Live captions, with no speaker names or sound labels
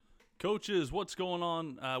Coaches, what's going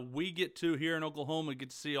on? We get to, here in Oklahoma, get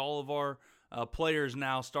to see all of our players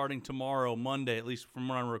now starting tomorrow, Monday, at least from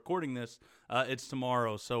when I'm recording this, it's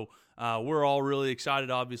tomorrow. So we're all really excited,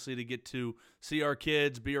 obviously, to get to see our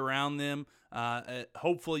kids, be around them.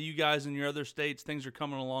 Hopefully you guys in your other states, things are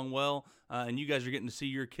coming along well, and you guys are getting to see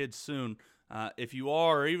your kids soon. If you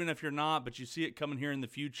are, or even if you're not, but you see it coming here in the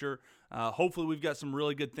future, hopefully we've got some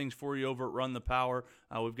really good things for you over at Run the Power.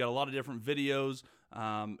 We've got a lot of different videos,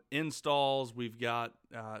 installs. We've got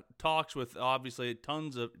talks with obviously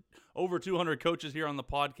tons of over 200 coaches here on the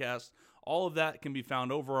podcast. All of that can be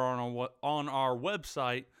found over on our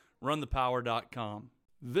website, runthepower.com.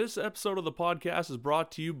 This episode of the podcast is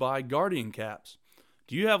brought to you by Guardian Caps.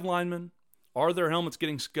 Do you have linemen? Are their helmets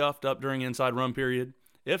getting scuffed up during inside run period?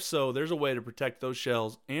 If so, there's a way to protect those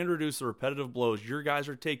shells and reduce the repetitive blows your guys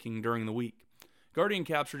are taking during the week. Guardian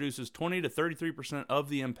Caps reduces 20 to 33% of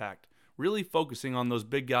the impact, really focusing on those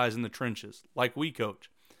big guys in the trenches, like we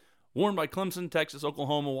coach. Worn by Clemson, Texas,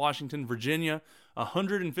 Oklahoma, Washington, Virginia,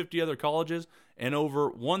 150 other colleges, and over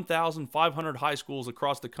 1,500 high schools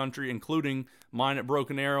across the country, including mine at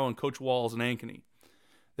Broken Arrow and Coach Walls in Ankeny.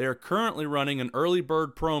 They are currently running an early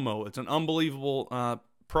bird promo. It's an unbelievable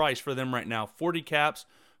price for them right now. 40 caps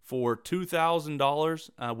for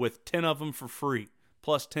 $2,000 with 10 of them for free,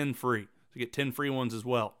 plus 10 free. So you get 10 free ones as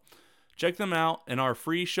well. Check them out in our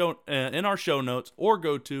show notes, or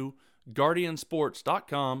go to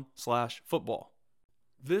guardiansports.com/football.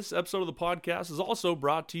 This episode of the podcast is also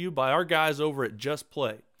brought to you by our guys over at Just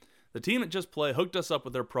Play. The team at Just Play hooked us up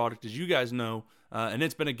with their product, as you guys know, and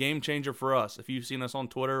it's been a game changer for us if you've seen us on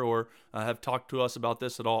Twitter or have talked to us about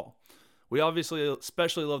this at all. We obviously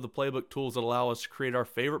especially love the playbook tools that allow us to create our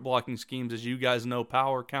favorite blocking schemes, as you guys know: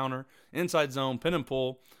 power, counter, inside zone, pin and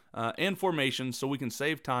pull, and formations, so we can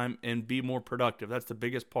save time and be more productive. That's the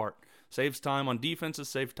biggest part. Saves time on defenses,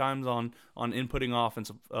 saves times on inputting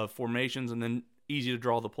offensive formations, and then easy to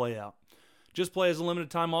draw the play out. Just Play is a limited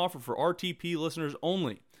time offer for RTP listeners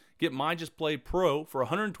only. Get My Just Play Pro for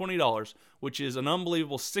 $120, which is an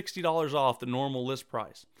unbelievable $60 off the normal list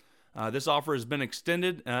price. This offer has been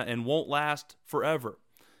extended and won't last forever.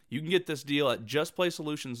 You can get this deal at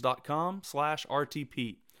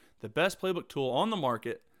justplaysolutions.com/RTP. The best playbook tool on the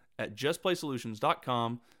market at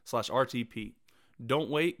justplaysolutions.com/RTP. Don't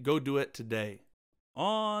wait, go do it today.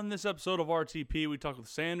 On this episode of RTP, we talk with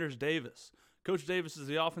Sanders Davis. Coach Davis is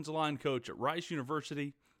the offensive line coach at Rice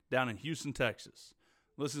University down in Houston, Texas.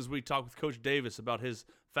 Listen as we talk with Coach Davis about his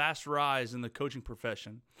fast rise in the coaching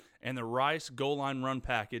profession and the Rice goal line run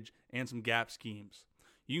package and some gap schemes.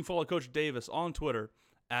 You can follow Coach Davis on Twitter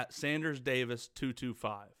at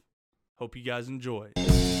SandersDavis225. Hope you guys enjoy.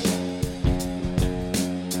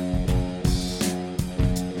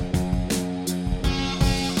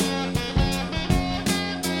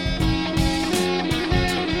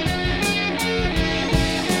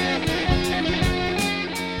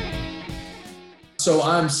 So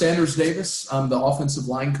I'm Sanders Davis. I'm the offensive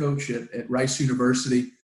line coach at Rice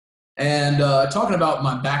University. And talking about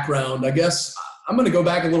my background, I guess I'm going to go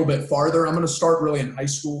back a little bit farther. I'm going to start really in high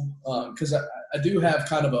school because I do have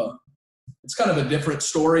kind of a different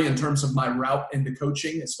story in terms of my route into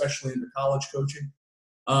coaching, especially into college coaching.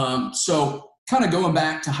 So kind of going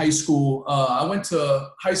back to high school, I went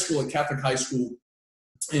to high school at Catholic High School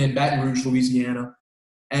in Baton Rouge, Louisiana.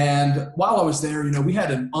 And while I was there, we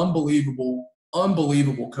had an unbelievable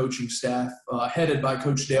coaching staff headed by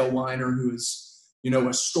Coach Dale Weiner, who is,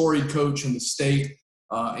 a storied coach in the state,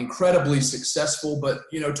 incredibly successful. But,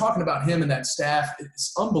 talking about him and that staff,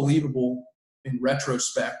 it's unbelievable in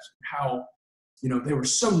retrospect how, they were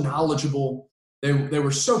so knowledgeable. They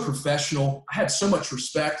were so professional. I had so much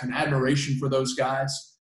respect and admiration for those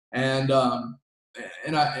guys. And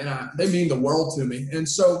they mean the world to me. And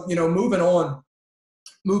so, moving on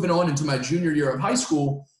into my junior year of high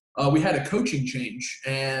school, we had a coaching change,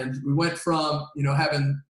 and we went from,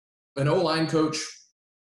 having an O-line coach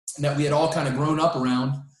that we had all kind of grown up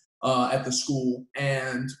around at the school,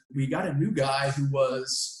 and we got a new guy who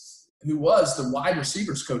was the wide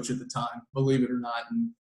receivers coach at the time, believe it or not.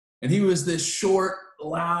 And he was this short,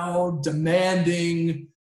 loud, demanding,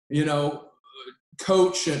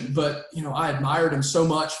 coach. But I admired him so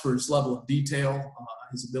much for his level of detail,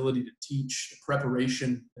 his ability to teach, the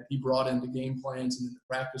preparation that he brought into game plans and into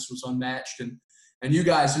practice was unmatched. And you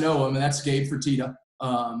guys know him, and that's Gabe Fertitta.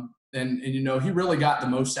 And he really got the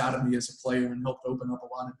most out of me as a player and helped open up a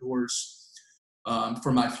lot of doors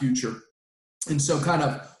for my future. And so kind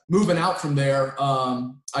of moving out from there,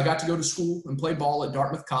 I got to go to school and play ball at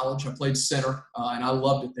Dartmouth College. I played center, and I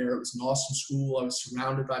loved it there. It was an awesome school. I was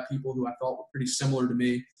surrounded by people who I thought were pretty similar to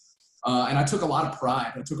me. And I took a lot of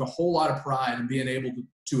pride. I took a whole lot of pride in being able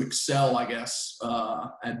to excel, I guess,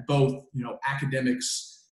 at both,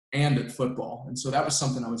 academics and at football. And so that was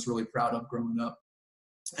something I was really proud of growing up.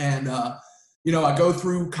 And, I go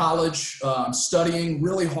through college, studying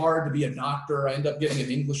really hard to be a doctor. I end up getting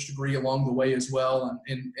an English degree along the way as well.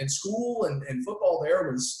 And school and football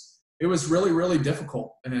there it was really, really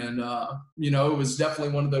difficult. And, it was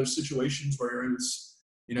definitely one of those situations where it was,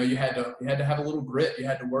 you had to have a little grit. You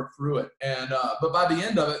had to work through it. And, but by the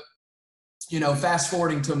end of it, fast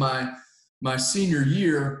forwarding to my senior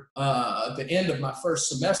year, at the end of my first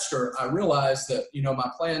semester, I realized that,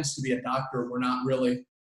 my plans to be a doctor were not really,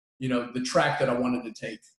 the track that I wanted to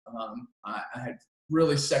take. I had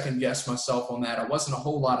really second guessed myself on that. I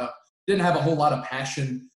didn't have a whole lot of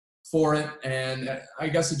passion for it. And I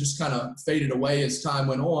guess it just kind of faded away as time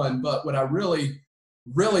went on. But what I really,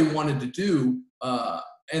 really wanted to do,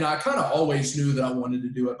 and I kind of always knew that I wanted to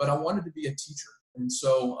do it, but I wanted to be a teacher. And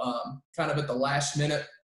so kind of at the last minute,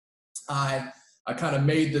 I kind of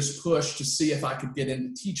made this push to see if I could get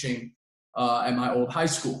into teaching at my old high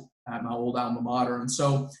school, at my old alma mater. And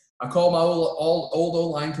so I called my old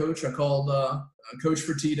O-line coach. I called Coach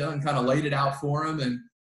Fertitta and kind of laid it out for him. And,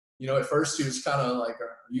 at first he was kind of like,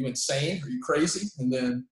 are you insane? Are you crazy? And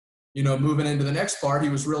then, moving into the next part, he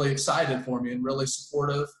was really excited for me and really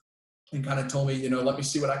supportive and kind of told me, let me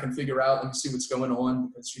see what I can figure out. Let me see what's going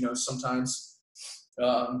on. Because, sometimes,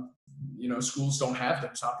 schools don't have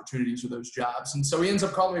those opportunities or those jobs. And so he ends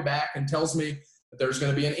up calling me back and tells me that there's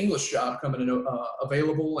going to be an English job coming in,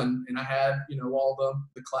 available. And I had, all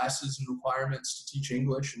the classes and requirements to teach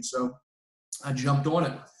English. And so I jumped on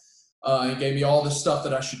it. He gave me all the stuff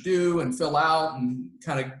that I should do and fill out and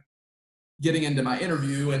kind of getting into my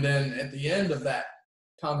interview. And then at the end of that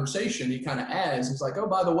conversation, he kind of adds, he's like, oh,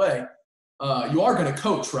 by the way, you are going to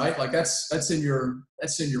coach, right? Like that's in your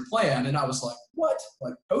plan. And I was like, what?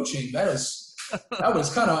 Like coaching? That was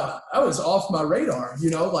off my radar,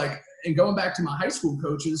 and going back to my high school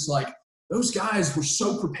coaches, like those guys were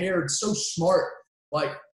so prepared, so smart. Like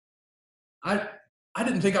I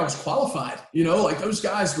didn't think I was qualified, like those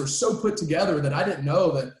guys were so put together that I didn't know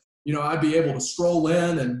that, I'd be able to stroll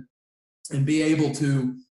in and be able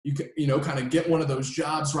to, kind of get one of those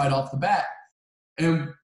jobs right off the bat.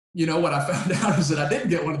 And, what I found out is that I didn't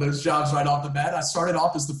get one of those jobs right off the bat. I started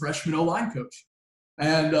off as the freshman O-line coach.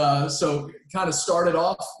 And so kind of started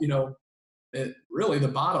off, at really the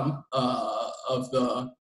bottom of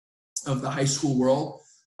the high school world.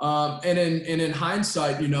 And in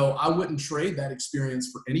hindsight, I wouldn't trade that experience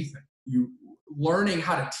for anything. Learning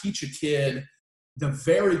how to teach a kid the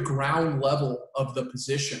very ground level of the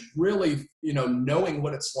position, really, knowing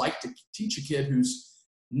what it's like to teach a kid who's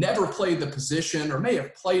never played the position or may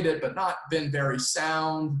have played it, but not been very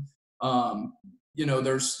sound.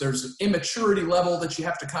 There's an immaturity level that you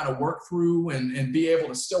have to kind of work through and be able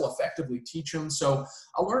to still effectively teach them. So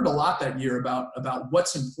I learned a lot that year about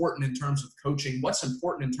what's important in terms of coaching, what's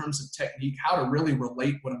important in terms of technique, how to really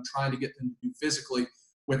relate what I'm trying to get them to do physically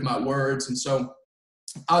with my words. And so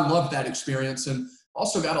I loved that experience and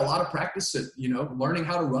also got a lot of practice at, learning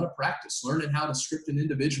how to run a practice, learning how to script an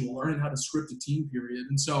individual, learning how to script a team period.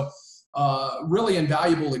 And so really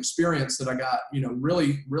invaluable experience that I got,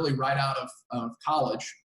 really, really right out of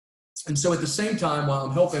college. And so at the same time, while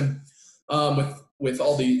I'm helping with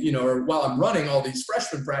all the, or while I'm running all these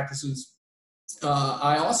freshman practices,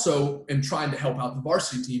 I also am trying to help out the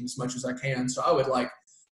varsity team as much as I can. So I would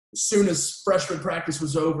as soon as freshman practice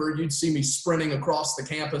was over, you'd see me sprinting across the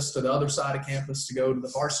campus to the other side of campus to go to the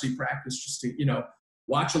varsity practice just to,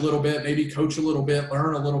 watch a little bit, maybe coach a little bit,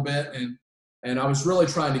 learn a little bit. And I was really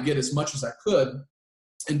trying to get as much as I could.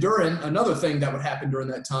 And another thing that would happen during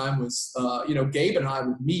that time was, Gabe and I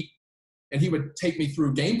would meet and he would take me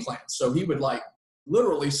through game plans. So he would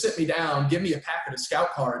literally sit me down, give me a packet of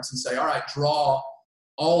scout cards and say, all right, draw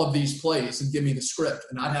all of these plays and give me the script.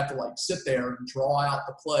 And I'd have to sit there and draw out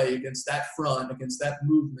the play against that front, against that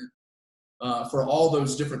movement for all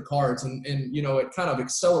those different cards. And it kind of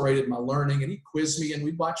accelerated my learning. And he'd quiz me and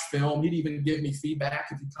we'd watch film. He'd even give me feedback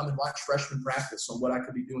if he'd come and watch freshman practice on what I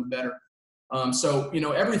could be doing better. So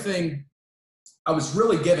everything, I was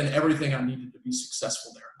really given everything I needed to be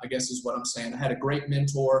successful there, I guess is what I'm saying. I had a great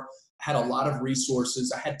mentor. I had a lot of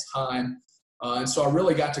resources. I had time. And so I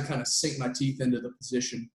really got to kind of sink my teeth into the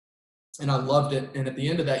position. And I loved it. And at the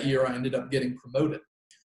end of that year, I ended up getting promoted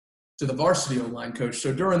to the varsity O-line coach.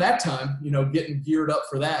 So during that time, getting geared up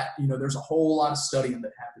for that, there's a whole lot of studying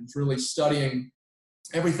that happens, really studying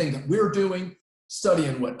everything that we're doing,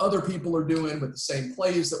 studying what other people are doing with the same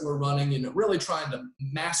plays that we're running, really trying to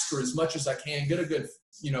master as much as I can, get a good,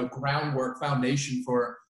 groundwork foundation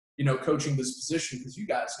for coaching this position, because you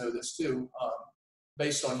guys know this too,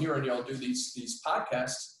 based on hearing y'all do these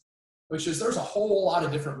podcasts, which is there's a whole lot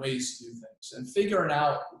of different ways to do things, and figuring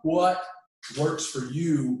out what works for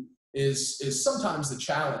you is sometimes the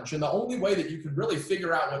challenge. And the only way that you can really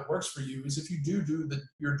figure out what works for you is if you do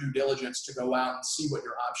your due diligence to go out and see what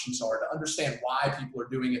your options are, to understand why people are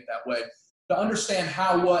doing it that way, to understand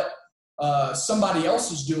how what somebody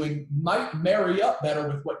else is doing might marry up better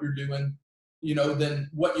with what you're doing, than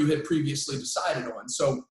what you had previously decided on.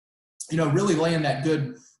 So, really laying that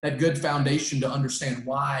good foundation to understand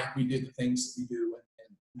why we did the things that we do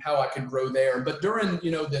and how I could grow there. But during,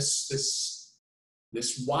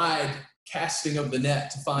 this wide casting of the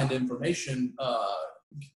net to find information,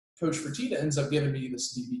 Coach Fertitta ends up giving me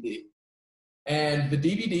this DVD. And the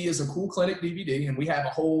DVD is a Cool Clinic DVD, and we have a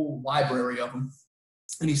whole library of them.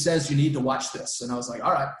 And he says, you need to watch this. And I was like,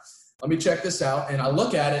 all right, let me check this out. And I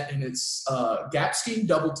look at it, and it's Gap Scheme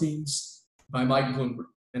Double Teams by Mike Bloomgren.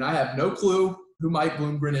 And I have no clue who Mike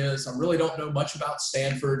Bloomgren is. I really don't know much about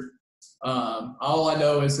Stanford. All I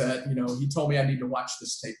know is that, he told me I need to watch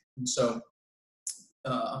this tape. And so,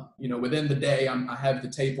 within the day, I have the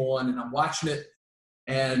tape on and I'm watching it.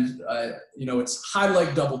 And, it's high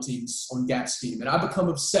leg double teams on Gap Scheme. And I become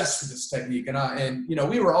obsessed with this technique. And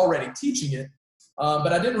we were already teaching it,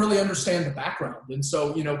 but I didn't really understand the background. And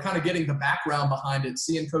so, kind of getting the background behind it,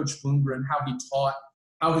 seeing Coach Bloomgren, how he taught,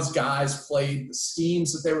 how his guys played, the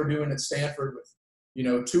schemes that they were doing at Stanford with,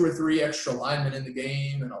 2 or 3 extra linemen in the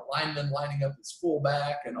game and a lineman lining up his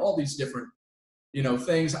fullback and all these different,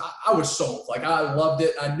 things. I was sold. Like, I loved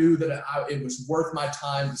it. I knew that it was worth my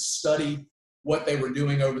time to study what they were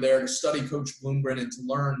doing over there, to study Coach Bloomgren and to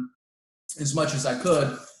learn as much as I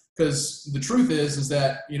could. Because the truth is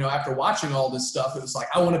that, after watching all this stuff, it was like,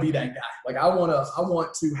 I want to be that guy. Like, I want to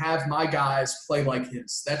have my guys play like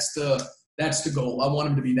his. That's the goal. I want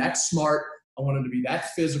them to be that smart. I want them to be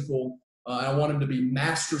that physical. I want them to be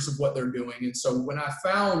masters of what they're doing. And so when I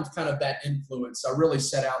found kind of that influence, I really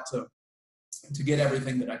set out to get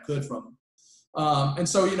everything that I could from them. And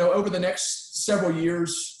so, over the next several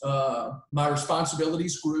years, my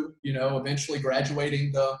responsibilities grew, eventually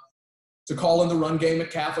graduating to call in the run game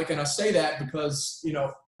at Catholic. And I say that because,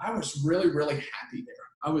 I was really, really happy there.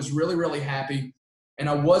 I was really, really happy. And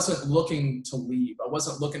I wasn't looking to leave. I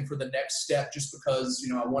wasn't looking for the next step just because,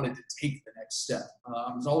 I wanted to take the next step.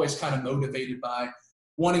 I was always kind of motivated by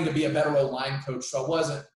wanting to be a better O-line coach. So I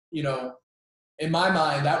wasn't, in my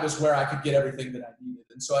mind, that was where I could get everything that I needed.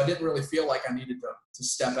 And so I didn't really feel like I needed to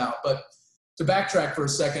step out. But to backtrack for a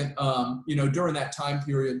second, during that time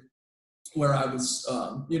period where I was,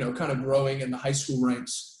 kind of growing in the high school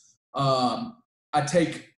ranks, I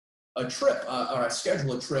take a trip, or I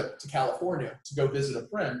schedule a trip to California to go visit a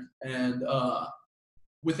friend. And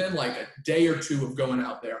within like a day or two of going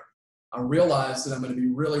out there, I realized that I'm going to be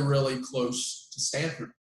really, really close to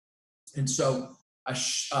Stanford. And so I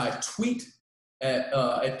tweet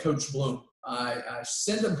at Coach Bloom. I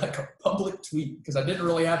send him like a public tweet because I didn't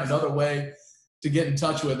really have another way to get in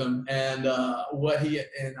touch with him. And I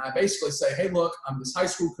basically say, hey, look, I'm this high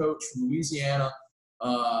school coach from Louisiana.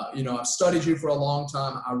 I've studied you for a long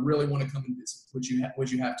time. I really want to come and visit. Would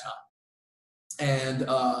you have time? And,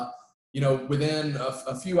 within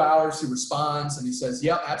a few hours, he responds and he says,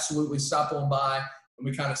 yep, absolutely. Stop on by. And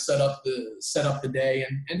we kind of set up the day.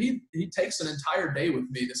 And he takes an entire day with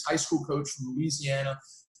me, this high school coach from Louisiana.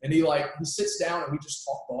 And he sits down and we just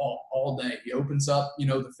talk ball all day. He opens up,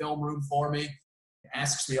 the film room for me,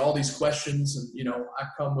 asks me all these questions. And, I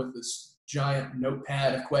come with this giant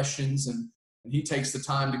notepad of questions and he takes the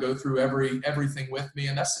time to go through everything with me.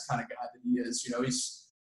 And that's the kind of guy that he is.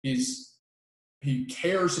 He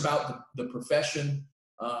cares about the profession.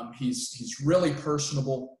 He's really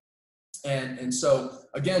personable. And so,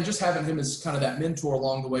 again, just having him as kind of that mentor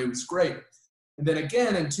along the way was great. And then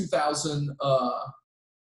again, in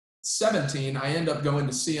 2017, I end up going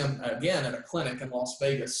to see him again at a clinic in Las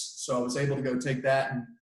Vegas. So I was able to go take that and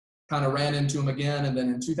kind of ran into him again. And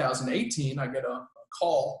then in 2018, I get a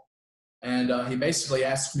call. And he basically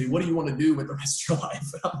asked me, what do you want to do with the rest of your life?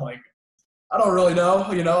 And I'm like, I don't really know.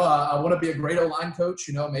 I want to be a great O-line coach,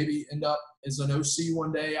 maybe end up as an OC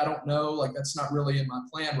one day. I don't know. Like, that's not really in my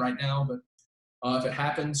plan right now. But if it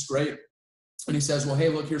happens, great. And he says, well, hey,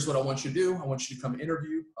 look, here's what I want you to do. I want you to come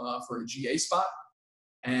interview for a GA spot.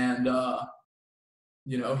 And,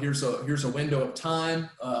 here's a window of time.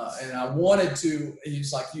 And I wanted to,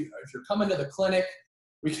 he's like, if you're coming to the clinic,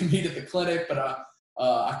 we can meet at the clinic. But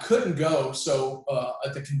I couldn't go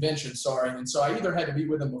at the convention, sorry. And so I either had to meet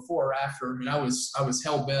with him before or after. And I was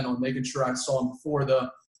hell-bent on making sure I saw him before the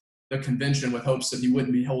convention with hopes that he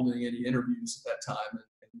wouldn't be holding any interviews at that time.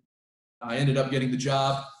 And I ended up getting the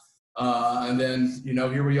job. And then,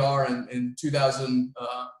 here we are in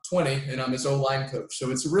 2020, and I'm his O-line coach.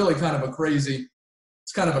 So it's really kind of a crazy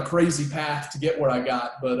path to get where I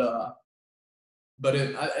got. But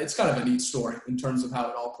it's kind of a neat story in terms of how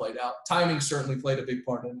it all played out. Timing certainly played a big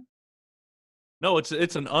part in it. No,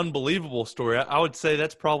 it's an unbelievable story. I would say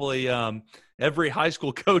that's probably every high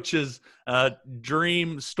school coach's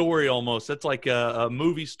dream story almost. That's like a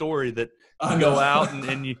movie story that you go out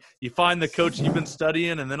and you find the coach you've been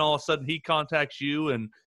studying, and then all of a sudden he contacts you and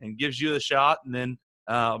gives you the shot. And then,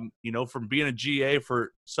 from being a GA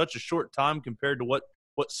for such a short time compared to what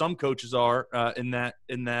some coaches are in the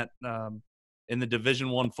Division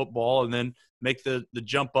I football, and then make the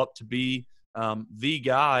jump up to be the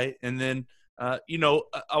guy. And then, I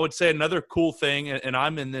would say another cool thing, and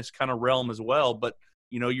I'm in this kind of realm as well, but,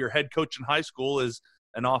 your head coach in high school is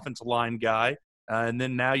an offensive line guy. And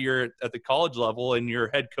then now you're at the college level and your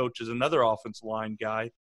head coach is another offensive line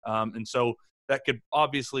guy. And so that could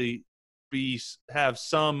obviously have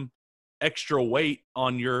some extra weight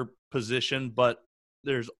on your position, but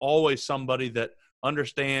there's always somebody that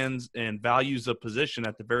understands and values a position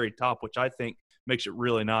at the very top, which I think makes it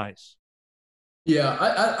really nice. Yeah,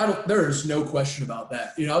 I don't. There is no question about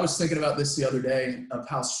that. I was thinking about this the other day of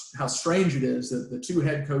how strange it is that the two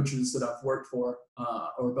head coaches that I've worked for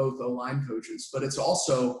are both O-line coaches, but it's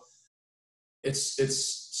also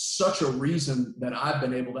it's such a reason that I've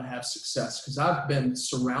been able to have success because I've been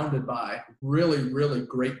surrounded by really, really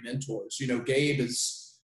great mentors. Gabe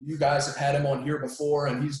is. You guys have had him on here before,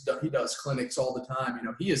 and he does clinics all the time.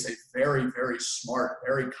 He is a very, very smart,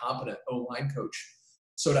 very competent O-line coach.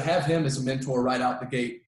 So to have him as a mentor right out the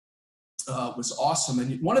gate was awesome.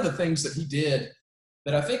 And one of the things that he did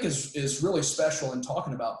that I think is really special in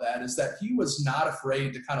talking about that is that he was not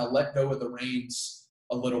afraid to kind of let go of the reins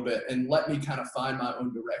a little bit and let me kind of find my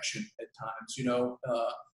own direction at times.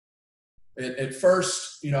 At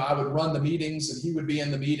first, I would run the meetings and he would be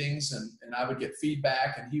in the meetings and I would get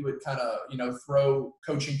feedback and he would kind of, throw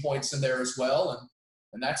coaching points in there as well.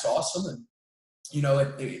 And that's awesome. And,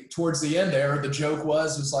 towards the end there, the joke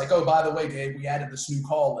was like, oh, by the way, Gabe, we added this new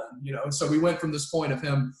call in, so we went from this point of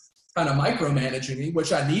him kind of micromanaging me,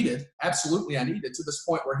 which I needed, absolutely I needed, to this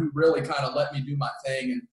point where he really kind of let me do my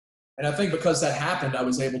thing. And I think because that happened, I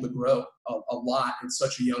was able to grow a lot at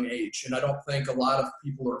such a young age. And I don't think a lot of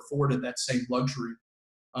people are afforded that same luxury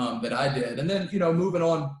that I did. And then, moving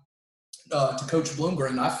on to Coach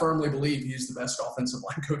Bloomgren, I firmly believe he's the best offensive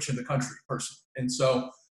line coach in the country, personally. And so,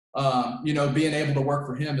 being able to work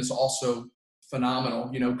for him is also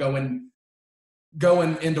phenomenal.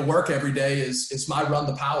 Going into work every day is my run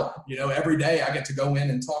the power. Every day I get to go in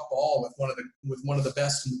and talk ball with one of the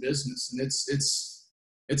best in the business. And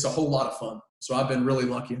it's a whole lot of fun. So I've been really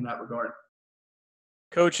lucky in that regard.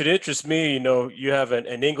 Coach, it interests me, you have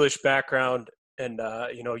an English background and,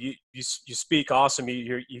 you speak awesome.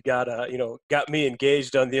 You got me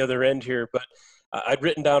engaged on the other end here, but I'd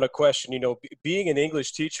written down a question, being an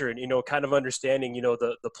English teacher and, kind of understanding,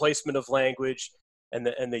 the placement of language and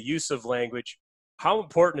the use of language. How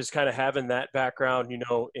important is kind of having that background,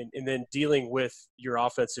 and then dealing with your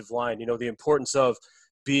offensive line, the importance of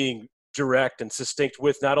being direct and succinct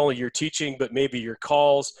with not only your teaching, but maybe your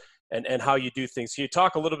calls and how you do things. Can you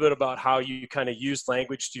talk a little bit about how you kind of use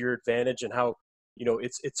language to your advantage and how,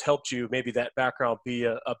 it's helped you, maybe that background, be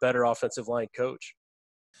a better offensive line coach?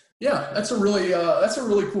 Yeah, that's a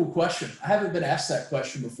really cool question. I haven't been asked that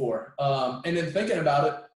question before. And in thinking about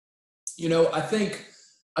it, I think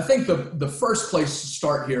the first place to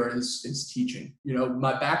start here is teaching.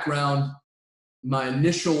 My background, the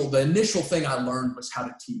initial thing I learned was how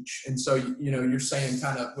to teach. And so, you're saying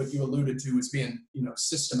kind of what you alluded to is being,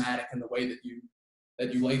 systematic in the way that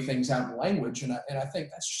you lay things out in language. And I think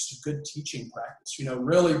that's just a good teaching practice,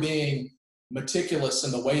 really being meticulous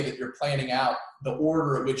in the way that you're planning out the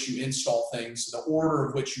order of which you install things, the order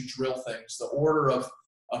of which you drill things, the order of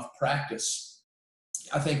practice,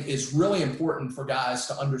 I think is really important for guys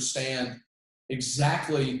to understand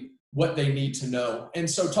exactly what they need to know. And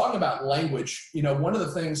so talking about language, one of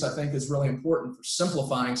the things I think is really important for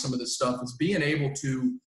simplifying some of this stuff is being able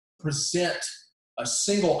to present a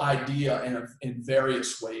single idea in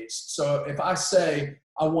various ways. So if I say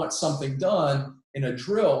I want something done in a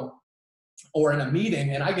drill or in a meeting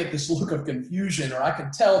and I get this look of confusion, or I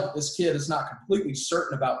can tell that this kid is not completely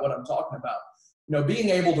certain about what I'm talking about, being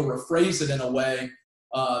able to rephrase it in a way,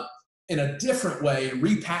 in a different way,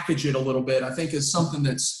 repackage it a little bit, I think is something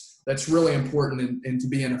that's really important in to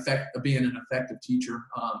being an effective teacher,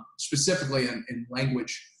 specifically in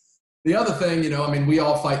language. The other thing, we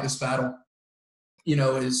all fight this battle,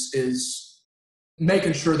 is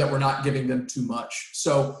making sure that we're not giving them too much.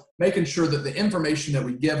 So making sure that the information that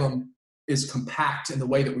we give them is compact in the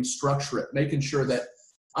way that we structure it, making sure that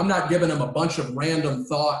I'm not giving them a bunch of random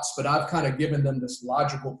thoughts, but I've kind of given them this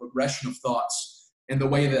logical progression of thoughts in the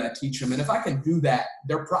way that I teach them. And if I can do that,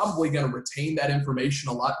 they're probably going to retain that information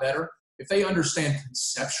a lot better. If they understand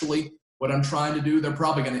conceptually what I'm trying to do, they're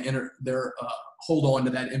probably going to hold on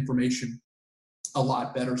to that information a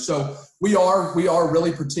lot better. So we are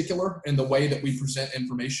really particular in the way that we present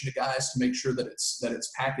information to guys to make sure that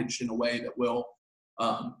it's packaged in a way that will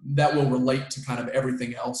relate to kind of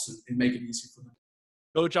everything else and make it easy for them.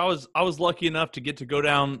 Coach, I was lucky enough to get to go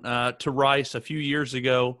down to Rice a few years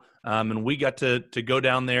ago, and we got to go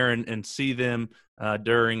down there and see them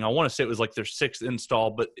during, I want to say it was like their 6th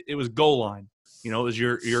install, but it was goal line. You know, it was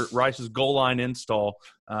your Rice's goal line install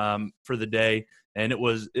for the day, and it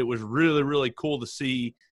was really, really cool to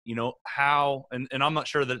see, you know, how, and I'm not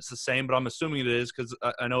sure that it's the same, but I'm assuming it is because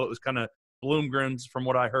I know it was kind of Bloomgren's, from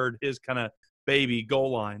what I heard, his kind of baby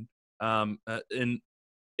goal line, and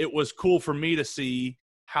it was cool for me to see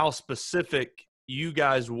how specific you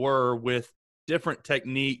guys were with different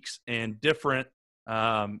techniques and different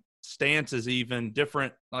stances, even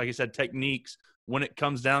different, like I said, techniques when it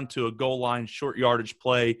comes down to a goal line short yardage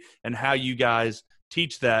play, and how you guys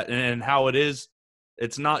teach that, and how it is.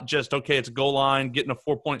 It's not just, okay, it's goal line, getting a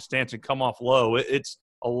 4-point stance and come off low. It's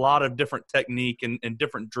a lot of different technique and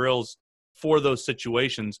different drills for those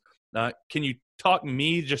situations. Can you talk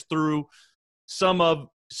me just through some of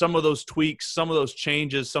those tweaks, some of those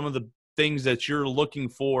changes, some of the things that you're looking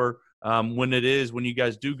for when you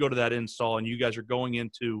guys do go to that install and you guys are going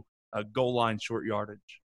into a goal line short yardage?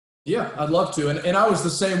 Yeah, I'd love to. And I was the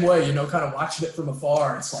same way, you know, kind of watching it from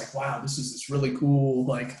afar. It's like, wow, this is this really cool,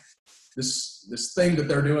 like this thing that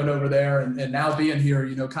they're doing over there. And now being here,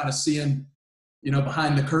 you know, kind of seeing, you know,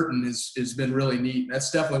 behind the curtain has been really neat.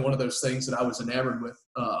 That's definitely one of those things that I was enamored with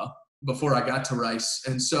before I got to Rice.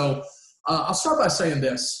 And so I'll start by saying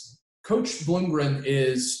this. Coach Bloomgren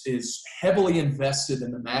is heavily invested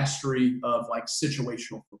in the mastery of like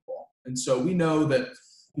situational football. And so we know that,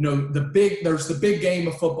 you know, there's the big game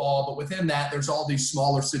of football, but within that, there's all these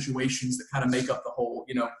smaller situations that kind of make up the whole,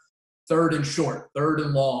 you know, 3rd and short, 3rd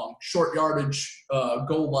and long, short yardage,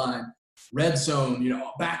 goal line, red zone, you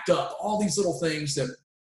know, backed up, all these little things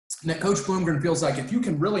that Coach Bloomgren feels like if you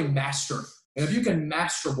can really master, and if you can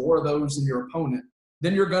master more of those than your opponent,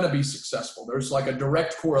 then you're going to be successful. There's like a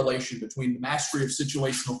direct correlation between the mastery of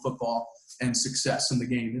situational football and success in the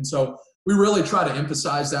game. And so we really try to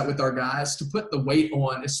emphasize that with our guys, to put the weight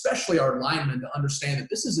on, especially our linemen, to understand that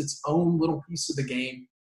this is its own little piece of the game.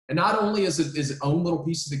 And not only is it its own little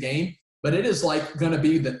piece of the game, but it is like going to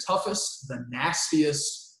be the toughest, the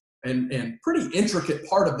nastiest, and pretty intricate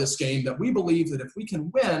part of this game that we believe that if we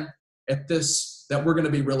can win at this, that we're going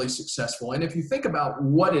to be really successful. And if you think about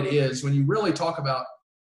what it is, when you really talk about,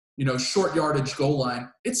 you know, short yardage goal line,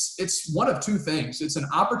 it's one of two things. It's an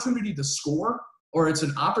opportunity to score, or it's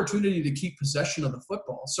an opportunity to keep possession of the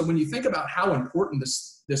football. So when you think about how important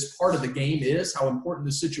this part of the game is, how important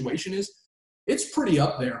this situation is, it's pretty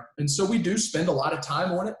up there. And so we do spend a lot of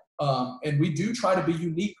time on it, and we do try to be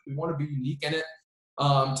unique. We want to be unique in it,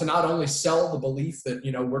 to not only sell the belief that,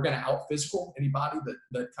 you know, we're going to out-physical anybody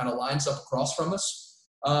that kind of lines up across from us,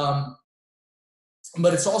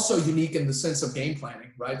 but it's also unique in the sense of game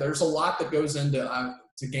planning, right? There's a lot that goes into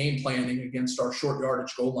to game planning against our short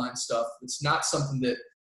yardage goal line stuff. It's not something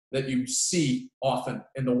that you see often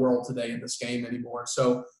in the world today in this game anymore.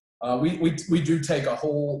 So we do take a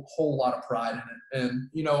whole lot of pride in it. And,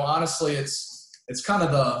 you know, honestly, it's kind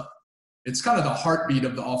of the heartbeat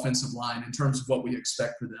of the offensive line in terms of what we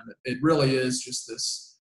expect for them. It really is just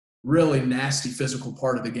this really nasty physical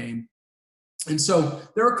part of the game. And so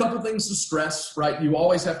there are a couple things to stress, right? You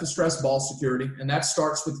always have to stress ball security, and that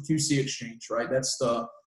starts with the QC exchange, right? That's the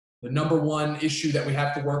number one issue that we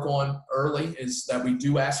have to work on early, is that we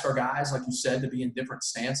do ask our guys, like you said, to be in different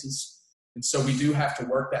stances. And so we do have to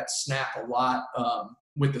work that snap a lot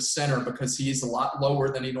with the center, because he's a lot lower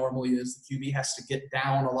than he normally is. The QB has to get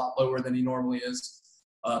down a lot lower than he normally is.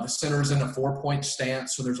 The center's in a 4-point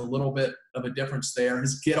stance, so there's a little bit of a difference there.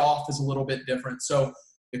 His get off is a little bit different. So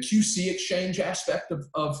the QC exchange aspect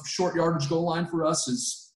of short yardage goal line for us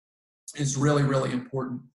is really, really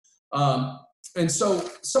important. And so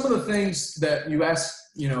some of the things that you asked,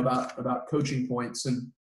 you know, about coaching points, and,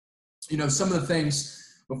 you know, some of the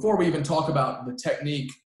things before we even talk about the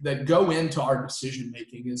technique that go into our decision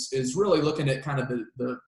making is really looking at kind of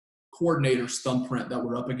the coordinator's thumbprint that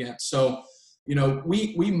we're up against. So, you know,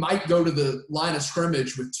 we might go to the line of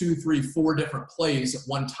scrimmage with 2, 3, 4 different plays at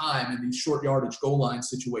one time in these short yardage goal line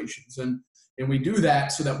situations. And And we do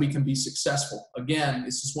that so that we can be successful. Again,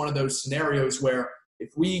 this is one of those scenarios where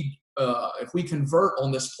if we convert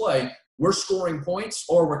on this play, we're scoring points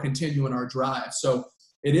or we're continuing our drive. So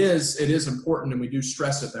it is important, and we do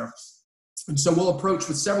stress it there. And so we'll approach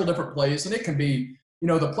with several different plays, and it can be,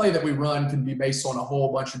 the play that we run can be based on a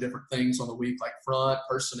whole bunch of different things on the week, like front,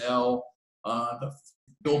 personnel, the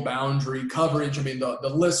field boundary, coverage. I mean,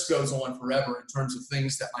 the list goes on forever in terms of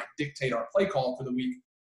things that might dictate our play call for the week.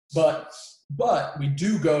 But we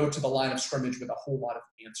do go to the line of scrimmage with a whole lot of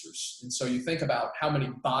answers. And so you think about how many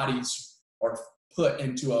bodies are put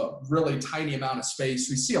into a really tiny amount of space.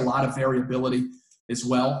 We see a lot of variability as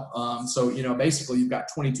well. So, basically you've got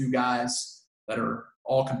 22 guys that are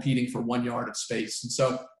all competing for 1 yard of space. And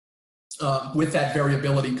so with that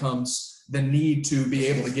variability comes the need to be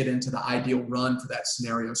able to get into the ideal run for that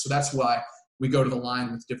scenario. So that's why we go to the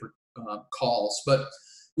line with different calls. But,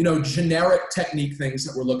 generic technique things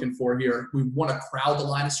that we're looking for here, we want to crowd the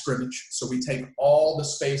line of scrimmage. So we take all the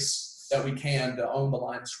space that we can to own the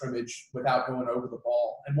line of scrimmage without going over the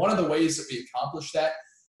ball. And one of the ways that we accomplish that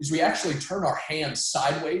is we actually turn our hands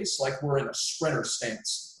sideways like we're in a sprinter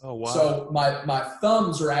stance. Oh, wow. So my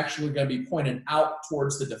thumbs are actually going to be pointed out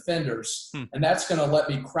towards the defenders, and that's going to let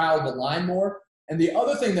me crowd the line more. And the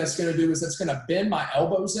other thing that's going to do is it's going to bend my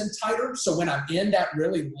elbows in tighter. So when I'm in that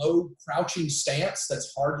really low crouching stance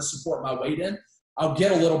that's hard to support my weight in, I'll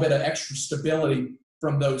get a little bit of extra stability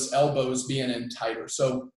from those elbows being in tighter.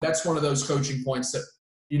 So that's one of those coaching points that,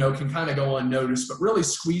 can kind of go unnoticed, but really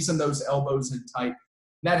squeezing those elbows in tight.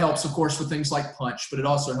 That helps, of course, with things like punch, but it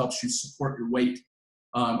also helps you support your weight.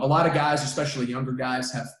 A lot of guys, especially younger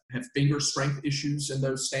guys, have finger strength issues in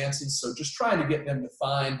those stances. So just trying to get them to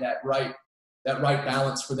find that right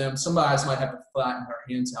balance for them. Some guys might have to flatten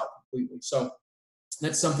their hands out completely. So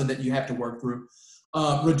that's something that you have to work through.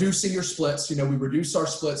 Reducing your splits. We reduce our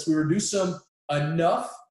splits. We reduce them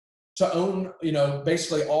enough to own,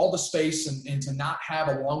 basically all the space and to not have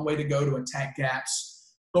a long way to go to attack gaps.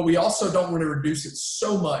 But we also don't want to reduce it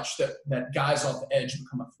so much that guys off the edge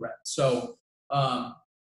become a threat. So,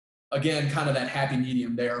 again, kind of that happy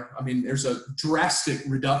medium there. I mean, there's a drastic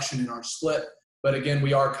reduction in our split. But, again,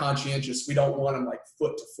 we are conscientious. We don't want them like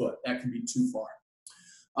foot to foot. That can be too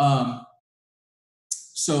far.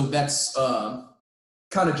 So that's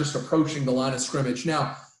kind of just approaching the line of scrimmage.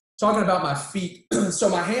 Now, talking about my feet. So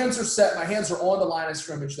my hands are set. My hands are on the line of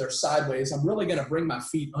scrimmage. They're sideways. I'm really going to bring my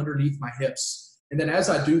feet underneath my hips. And then as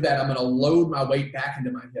I do that, I'm going to load my weight back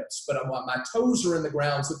into my hips. But my toes are in the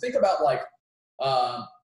ground. So think about like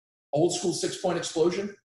old school 6-point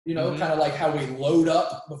explosion, kind of like how we load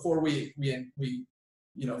up before we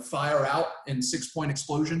fire out in 6-point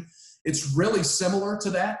explosion. It's really similar to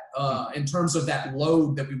that in terms of that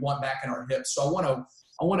load that we want back in our hips. So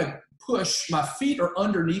I want to push. My feet are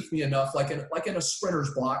underneath me enough, like in a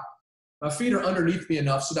sprinter's block. My feet are underneath me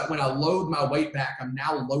enough so that when I load my weight back, I'm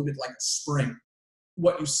now loaded like a spring.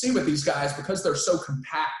 What you see with these guys, because they're so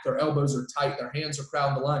compact, their elbows are tight, their hands are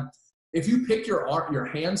crowding the line. If you pick your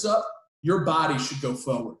hands up, your body should go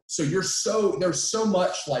forward. So there's so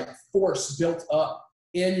much like force built up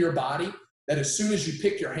in your body that as soon as you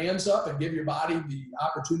pick your hands up and give your body the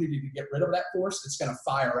opportunity to get rid of that force, it's going to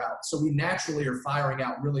fire out. So we naturally are firing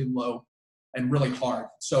out really low and really hard.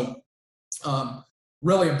 So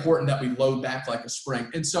really important that we load back like a spring.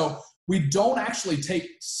 And so we don't actually take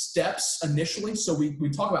steps initially. So we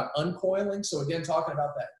talk about uncoiling. So again, talking about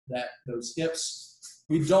those hips,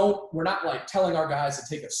 we're not like telling our guys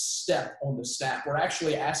to take a step on the snap. We're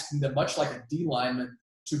actually asking them, much like a D lineman,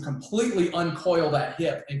 to completely uncoil that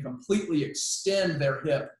hip and completely extend their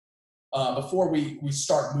hip before we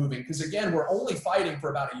start moving. Because again, we're only fighting for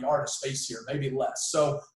about a yard of space here, maybe less.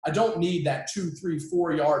 So I don't need that 2, 3,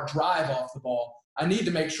 4 yard drive off the ball. I need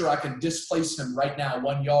to make sure I can displace him right now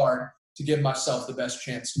 1 yard to give myself the best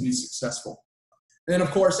chance to be successful. And then,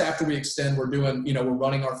 of course, after we extend, we're doing,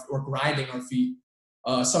 we're grinding our feet.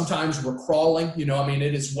 Sometimes we're crawling.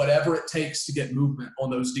 It is whatever it takes to get movement on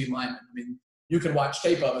those D linemen. You can watch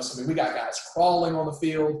tape of us. We got guys crawling on the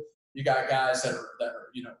field. You got guys that are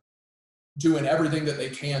doing everything that they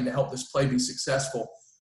can to help this play be successful.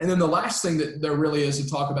 And then the last thing that there really is to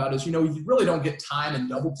talk about is, you really don't get time and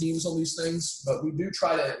double teams on these things, but we do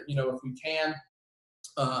try to, if we can,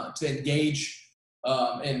 to engage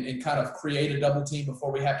and kind of create a double team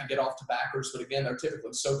before we have to get off to backers. But again, they're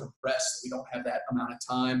typically so compressed that we don't have that amount of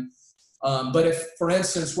time. But if, for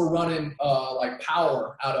instance, we're running like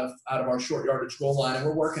power out of our short yardage goal line and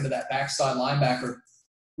we're working to that backside linebacker,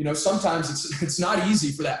 sometimes it's not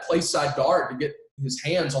easy for that place side guard to get his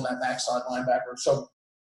hands on that backside linebacker. So,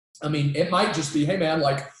 it might just be, hey, man,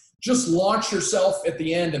 like just launch yourself at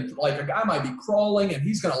the end, and like a guy might be crawling and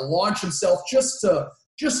he's going to launch himself just to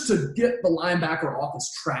get the linebacker off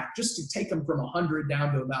his track, just to take him from 100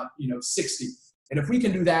 down to about 60. And if we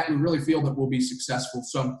can do that, we really feel that we'll be successful.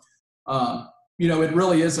 So it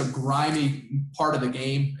really is a grimy part of the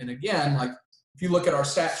game. And again, like if you look at our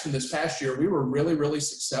stats from this past year, we were really, really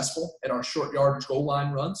successful at our short yardage goal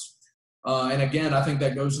line runs. And again, I think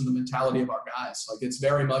that goes in the mentality of our guys. Like it's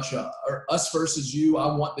very much us versus you.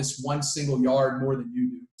 I want this one single yard more than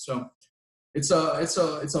you do. So it's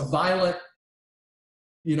a violent,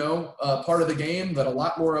 part of the game that a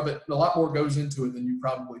lot more goes into it than you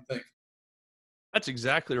probably think. That's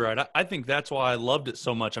exactly right. I think that's why I loved it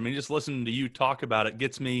so much. I mean, just listening to you talk about it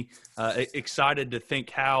gets me excited to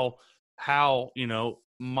think how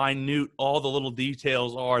minute all the little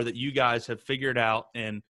details are that you guys have figured out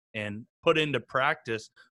and put into practice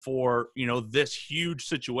for, this huge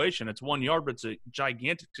situation. It's 1 yard, but it's a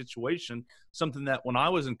gigantic situation, something that when I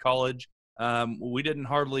was in college, we didn't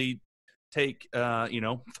hardly take,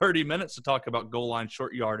 30 minutes to talk about goal line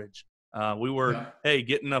short yardage. We were, hey,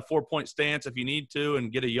 getting a 4-point stance if you need to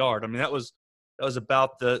and get a yard. I mean, that was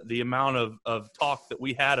about the amount of talk that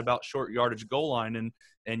we had about short yardage goal line.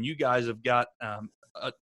 And you guys have got,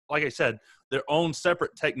 like I said, their own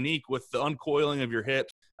separate technique with the uncoiling of your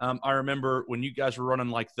hips. I remember when you guys were running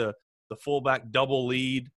like the fullback double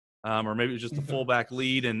lead, or maybe it was just the fullback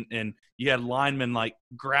lead, and you had linemen like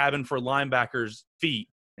grabbing for linebackers' feet.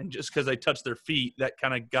 And just because they touched their feet, that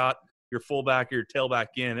kind of got your fullback or your tailback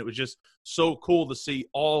in. It was just so cool to see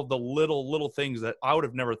all the little things that I would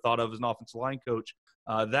have never thought of as an offensive line coach.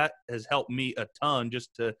 That has helped me a ton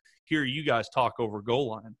just to hear you guys talk over goal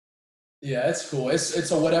line. Yeah, it's cool.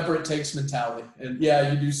 It's a whatever it takes mentality. And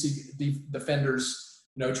yeah, you do see defenders,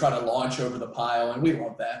 try to launch over the pile, and we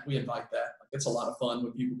love that. We invite that. It's a lot of fun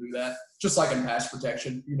when people do that. Just like in pass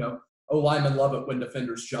protection, linemen love it when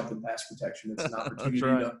defenders jump in pass protection. It's an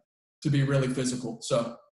opportunity to be really physical.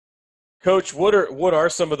 So, Coach, what are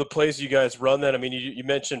some of the plays you guys run then? I mean, you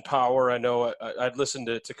mentioned power. I know I'd listened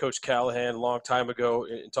to Coach Callahan a long time ago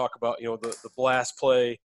and talk about, the blast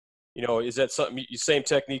play. Is that something, same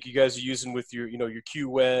technique you guys are using with your Q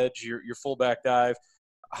wedge, your fullback dive?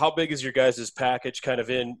 How big is your guys' package kind of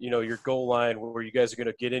in, your goal line where you guys are going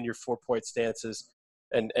to get in your 4-point stances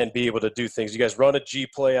and be able to do things? You guys run a G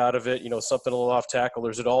play out of it, something a little off tackle,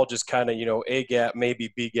 or is it all just kind of, A gap,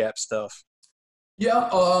 maybe B gap stuff? Yeah,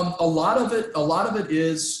 a lot of it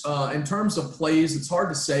is in terms of plays. It's hard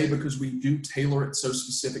to say because we do tailor it so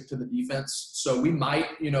specific to the defense. So we might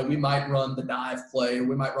run the dive play, or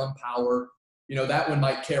we might run power. That one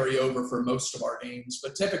might carry over for most of our games.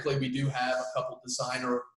 But typically, we do have a couple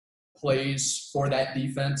designer plays for that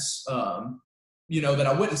defense. That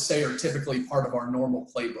I wouldn't say are typically part of our normal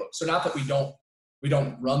playbook. So not that we don't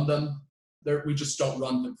run them, we just don't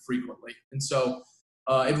run them frequently, and so.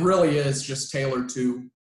 It really is just tailored to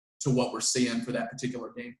what we're seeing for that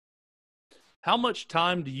particular game. How much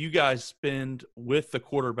time do you guys spend with the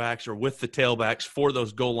quarterbacks or with the tailbacks for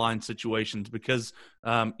those goal line situations? Because,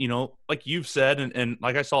 like you've said, and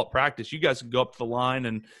like I saw at practice, you guys can go up to the line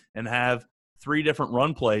and have 3 different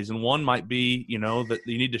run plays, and one might be, that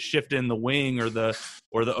you need to shift in the wing or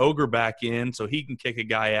the ogre back in so he can kick a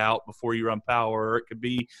guy out before you run power. Or it could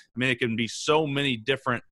be, it can be so many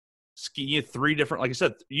different. 3 different, like I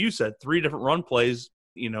said, you said 3 different run plays,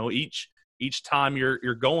 each time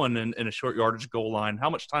you're going in a short yardage goal line. How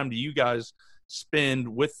much time do you guys spend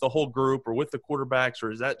with the whole group or with the quarterbacks, or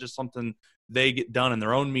is that just something they get done in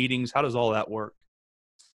their own meetings? How does all that work?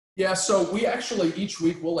 Yeah, so we actually each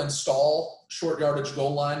week we'll install short yardage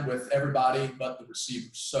goal line with everybody but the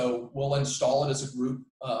receivers. So we'll install it as a group,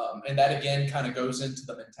 and that again kind of goes into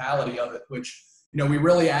the mentality of it, which we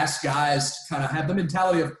really ask guys to kind of have the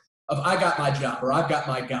mentality of I got my job or I've got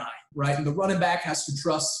my guy, right? And the running back has to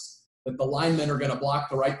trust that the linemen are going to block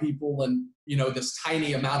the right people and, this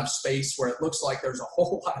tiny amount of space where it looks like there's a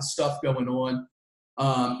whole lot of stuff going on.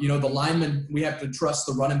 The linemen, we have to trust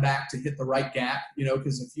the running back to hit the right gap,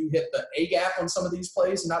 because if you hit the A gap on some of these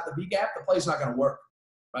plays and not the B gap, the play's not going to work,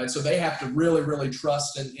 right? So they have to really, really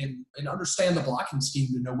trust and understand the blocking scheme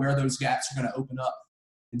to know where those gaps are going to open up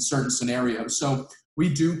in certain scenarios. So we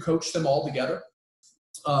do coach them all together.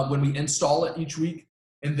 When we install it each week,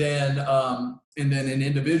 and then an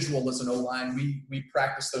individual as an O-line, we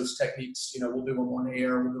practice those techniques. We'll do them on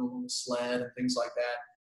air, we'll do them on the sled, and things like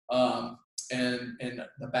that. And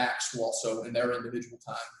the backs will also, in their individual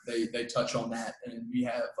time, they touch on that. And we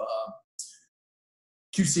have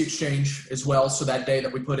QC exchange as well. So that day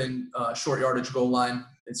that we put in short yardage goal line,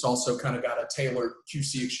 it's also kind of got a tailored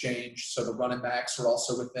QC exchange. So the running backs are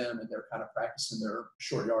also with them, and they're kind of practicing their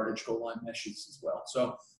short yardage goal line meshes as well.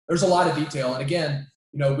 So there's a lot of detail. And again,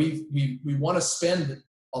 we want to spend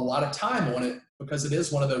a lot of time on it because it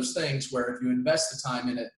is one of those things where if you invest the time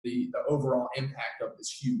in it, the overall impact of it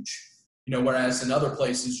is huge. Whereas in other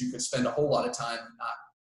places you could spend a whole lot of time and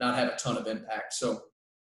not have a ton of impact. So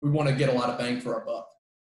we want to get a lot of bang for our buck.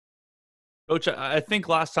 Coach, I think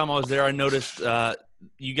last time I was there, I noticed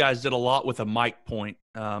you guys did a lot with a mic point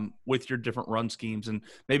with your different run schemes, and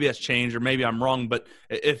maybe that's changed or maybe I'm wrong, but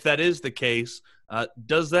if that is the case,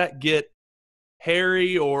 does that get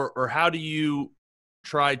hairy or how do you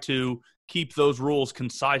try to keep those rules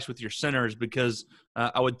concise with your centers? Because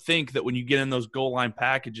I would think that when you get in those goal line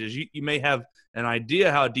packages, you may have an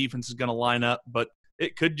idea how a defense is going to line up, but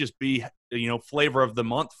it could just be, flavor of the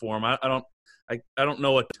month for them. I don't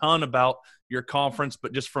know a ton about your conference,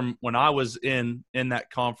 but just from when I was in that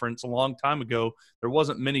conference a long time ago, there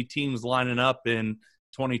wasn't many teams lining up in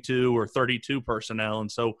 22 or 32 personnel.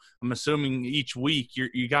 And so I'm assuming each week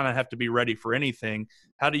you kind of have to be ready for anything.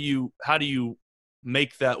 How do you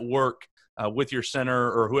make that work with your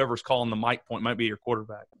center or whoever's calling the mic point, might be your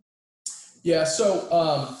quarterback? Yeah.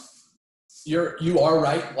 So you are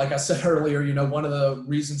right. Like I said earlier, one of the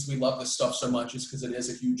reasons we love this stuff so much is because it is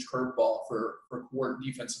a huge curveball for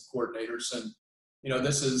defensive coordinators. And,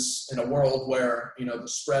 this is in a world where, the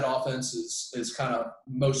spread offense is kind of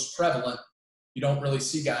most prevalent. You don't really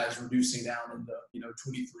see guys reducing down into,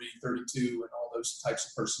 23, 32 and all those types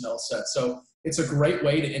of personnel sets. So it's a great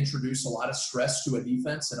way to introduce a lot of stress to a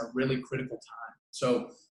defense in a really critical time. So,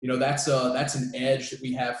 that's an edge that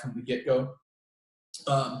we have from the get-go.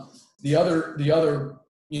 The other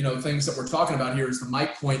things that we're talking about here is the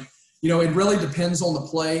mic point. It really depends on the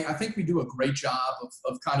play. I think we do a great job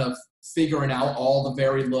of kind of figuring out all the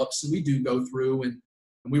varied looks, and we do go through and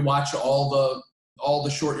we watch all the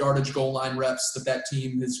short yardage goal line reps that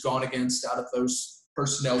team has gone against out of those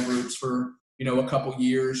personnel groups for a couple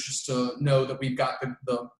years, just to know that we've got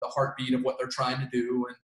the heartbeat of what they're trying to do,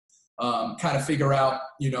 and kind of figure out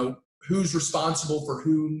who's responsible for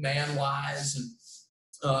who man wise.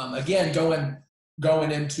 And again,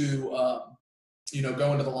 going into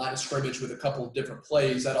the line of scrimmage with a couple of different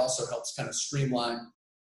plays, that also helps kind of streamline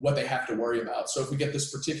what they have to worry about. So if we get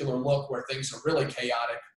this particular look where things are really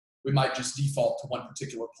chaotic, we might just default to one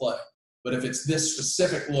particular play. But if it's this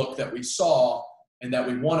specific look that we saw and that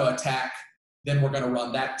we want to attack, then we're going to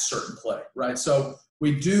run that certain play, right? So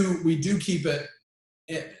we do keep it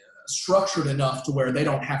structured enough to where they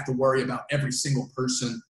don't have to worry about every single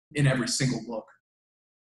person in every single look,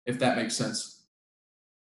 if that makes sense.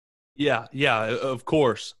 Yeah, of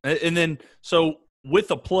course. And then so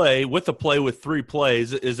with a play with 3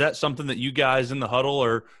 plays, is that something that you guys in the huddle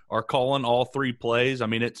are calling all 3 plays? I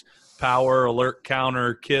mean, it's power, alert,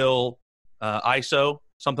 counter, kill, ISO,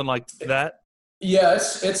 something like that? Yeah,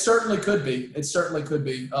 it certainly could be. It certainly could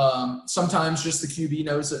be. Sometimes just the QB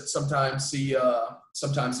knows it. Sometimes he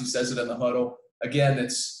says it in the huddle. Again,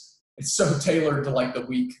 it's so tailored to like the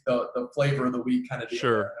week, the flavor of the week kind of deal.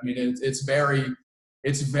 Sure. I mean, it's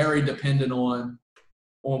very dependent on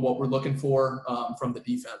what we're looking for from the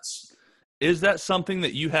defense. Is that something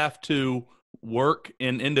that you have to work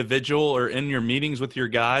in individual or in your meetings with your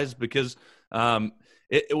guys? Because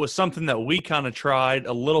it was something that we kind of tried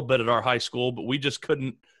a little bit at our high school, but we just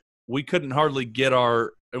couldn't hardly get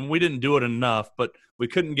and we didn't do it enough, but we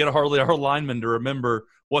couldn't get hardly our linemen to remember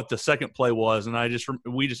what the second play was. And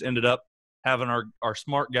we just ended up having our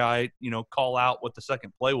smart guy, call out what the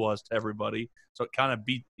second play was to everybody. So it kind of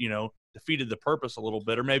defeated the purpose a little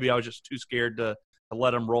bit, or maybe I was just too scared to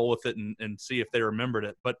let them roll with it and see if they remembered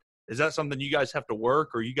it. But is that something you guys have to work,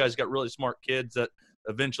 or you guys got really smart kids that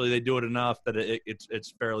eventually they do it enough that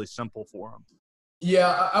it's fairly simple for them?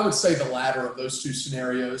 Yeah, I would say the latter of those two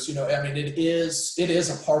scenarios. I mean, it is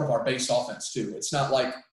a part of our base offense too. It's not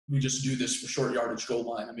like we just do this for short yardage goal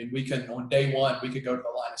line. I mean, on day one, we could go to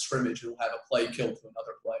the line of scrimmage and we'll have a play kill to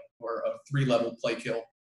another play, or a 3-level play kill.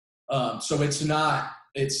 So it's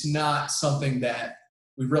not something that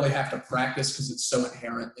we really have to practice because it's so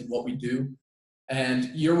inherent in what we do.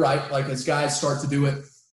 And you're right. Like as guys start to do it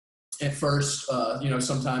at first,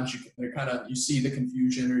 sometimes you see the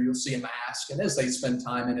confusion, or you'll see a mask. And as they spend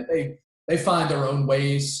time in it, they find their own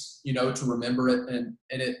ways, to remember it. And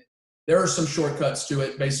there are some shortcuts to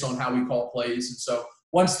it based on how we call plays. And so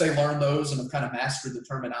once they learn those and have kind of mastered the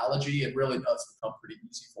terminology, it really does become pretty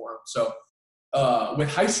easy for them. So with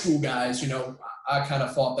high school guys, I kind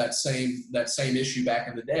of fought that same issue back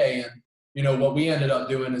in the day. And, what we ended up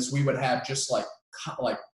doing is we would have just like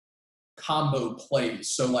like combo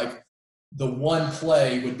plays. So like the one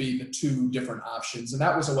play would be the two different options. And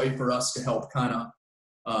that was a way for us to help kind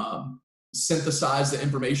of synthesize the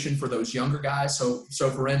information for those younger guys. So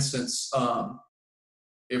for instance,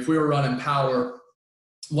 if we were running power,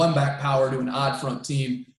 one back power to an odd front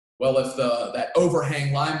team, well, if that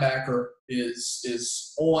overhang linebacker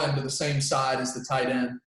is on to the same side as the tight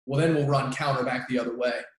end, well, then we'll run counter back the other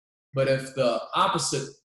way. But if the opposite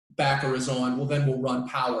backer is on, well, then we'll run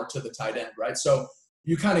power to the tight end, right? So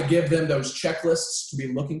you kind of give them those checklists to be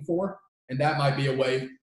looking for, and that might be a way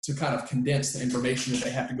to kind of condense the information that they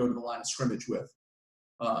have to go to the line of scrimmage with.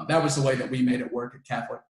 That was the way that we made it work at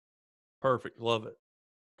Catholic. Perfect. Love it.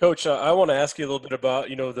 Coach, I want to ask you a little bit about,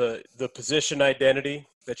 the position identity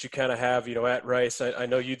that you kind of have, at Rice. I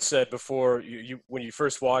know you'd said before you when you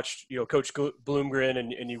first watched, Coach Bloomgren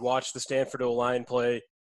and you watched the Stanford O-line play,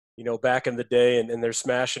 back in the day and they're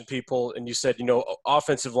smashing people. And you said,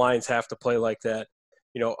 offensive lines have to play like that.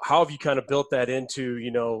 How have you kind of built that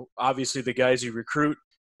into, obviously the guys you recruit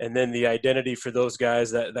and then the identity for those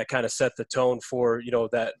guys that kind of set the tone for,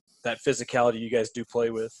 that physicality you guys do play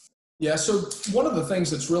with? Yeah, so one of the things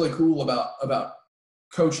that's really cool about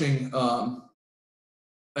coaching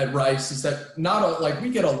at Rice is that we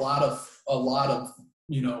get a lot of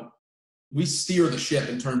we steer the ship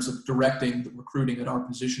in terms of directing the recruiting at our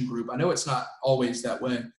position group. I know it's not always that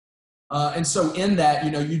way, and so in that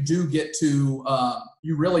you do get to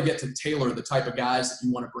you really get to tailor the type of guys that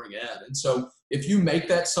you want to bring in, and so if you make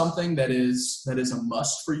that something that is a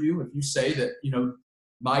must for you, if you say that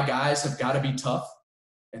my guys have got to be tough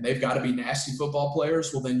and they've got to be nasty football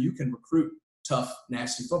players, well, then you can recruit tough,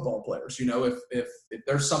 nasty football players. If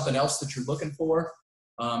there's something else that you're looking for,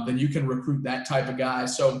 then you can recruit that type of guy.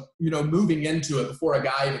 So, moving into it before a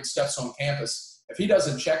guy even steps on campus, if he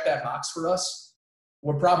doesn't check that box for us,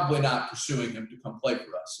 we're probably not pursuing him to come play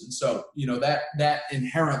for us. And so, that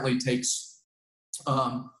inherently takes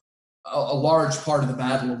a large part of the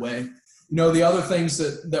battle away. The other things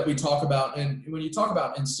that we talk about, and when you talk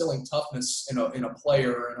about instilling toughness in a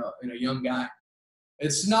player or in a young guy,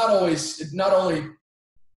 it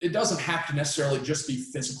doesn't have to necessarily just be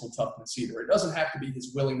physical toughness either. It doesn't have to be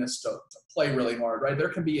his willingness to play really hard, right? There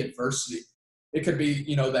can be adversity. It could be,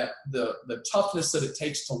 that the toughness that it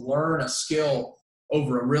takes to learn a skill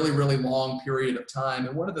over a really, really long period of time.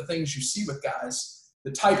 And one of the things you see with guys,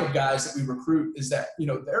 the type of guys that we recruit, is that,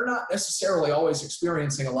 they're not necessarily always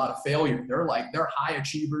experiencing a lot of failure. They're high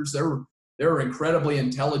achievers. They're incredibly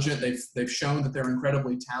intelligent. They've shown that they're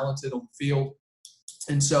incredibly talented on the field.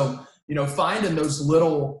 And so, finding those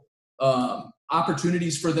little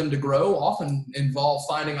opportunities for them to grow often involve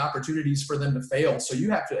finding opportunities for them to fail. So you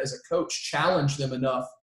have to, as a coach, challenge them enough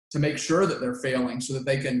to make sure that they're failing so that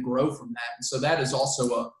they can grow from that. And so that is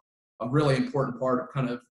also a really important part of kind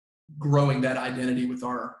of growing that identity with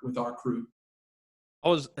our crew.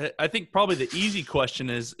 I think probably the easy question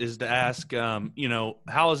is to ask,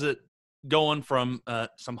 how is it going from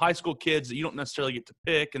some high school kids that you don't necessarily get to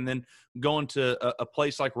pick, and then going to a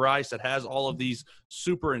place like Rice that has all of these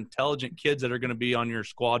super intelligent kids that are going to be on your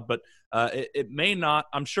squad. But it may not,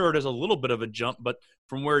 I'm sure it is a little bit of a jump, but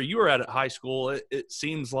from where you were at high school, it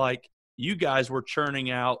seems like you guys were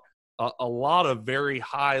churning out a lot of very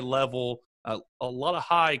high level, a lot of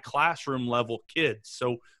high classroom level kids.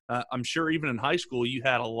 So I'm sure even in high school, you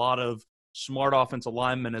had a lot of smart offensive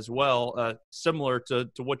linemen as well, similar to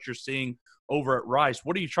what you're seeing over at Rice.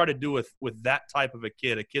 What do you try to do with that type of a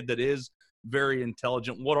kid that is very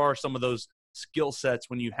intelligent? What are some of those skill sets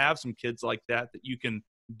when you have some kids like that you can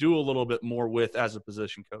do a little bit more with as a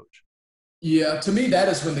position coach? Yeah, to me, that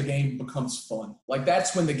is when the game becomes fun. Like,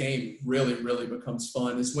 that's when the game really, really becomes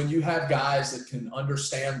fun, is when you have guys that can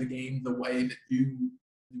understand the game the way that you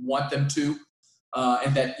want them to,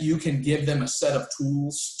 and that you can give them a set of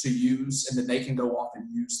tools to use, and then they can go off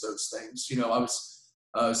and use those things. I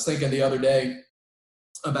was thinking the other day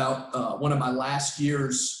about one of my last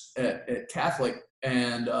years at Catholic,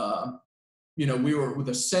 and we were with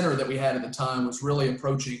the center that we had at the time was really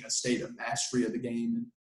approaching a state of mastery of the game.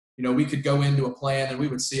 And we could go into a plan and we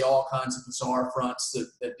would see all kinds of bizarre fronts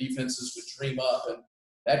that defenses would dream up, and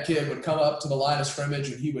that kid would come up to the line of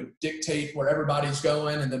scrimmage and he would dictate where everybody's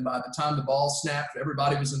going, and then by the time the ball snapped,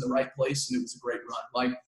 everybody was in the right place and it was a great run.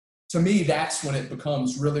 Like, to me, that's when it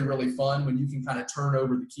becomes really, really fun, when you can kind of turn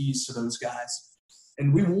over the keys to those guys.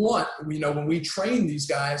 And we want, when we train these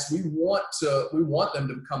guys, we want them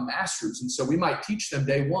to become masters. And so we might teach them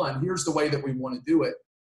day one, here's the way that we want to do it.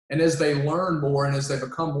 And as they learn more and as they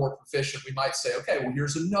become more proficient, we might say, okay, well,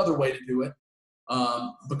 here's another way to do it,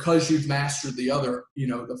 because you've mastered the other,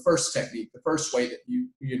 the first technique, the first way that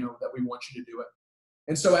that we want you to do it.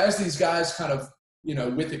 And so as these guys kind of,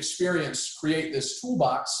 with experience create this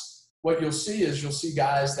toolbox, what you'll see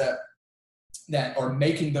guys that are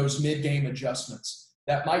making those mid-game adjustments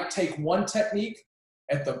that might take one technique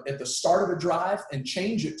at the start of a drive and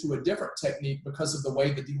change it to a different technique because of the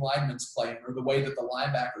way the D lineman's playing or the way that the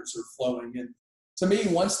linebackers are flowing. And to me,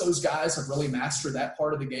 once those guys have really mastered that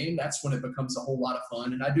part of the game, that's when it becomes a whole lot of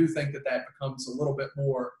fun. And I do think that becomes a little bit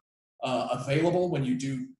more available when you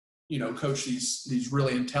do, coach these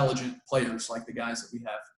really intelligent players like the guys that we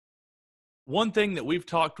have. One thing that we've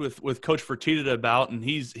talked with Coach Fertitta about, and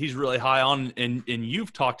he's really high on, and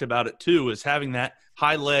you've talked about it too, is having that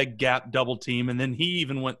high leg gap double team. And then he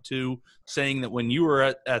even went to saying that when you were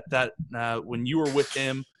at that when you were with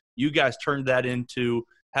him, you guys turned that into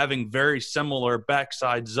having very similar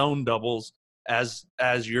backside zone doubles as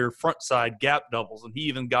your front side gap doubles. And he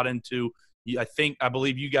even got into, I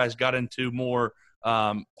believe you guys got into more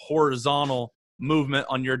horizontal movement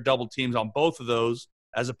on your double teams on both of those,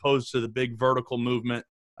 as opposed to the big vertical movement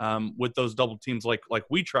with those double teams like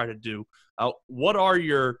we try to do. What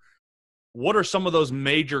are some of those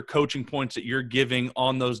major coaching points that you're giving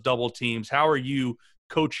on those double teams? How are you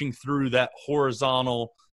coaching through that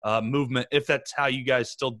horizontal movement, if that's how you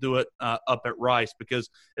guys still do it up at Rice? Because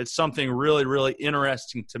it's something really, really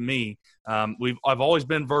interesting to me. I've always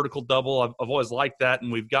been vertical double. I've always liked that,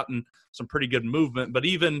 and we've gotten some pretty good movement. But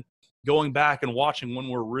even going back and watching when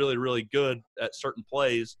we're really, really good at certain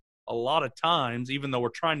plays, a lot of times, even though we're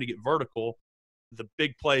trying to get vertical, the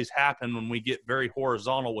big plays happen when we get very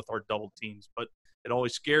horizontal with our double teams. But it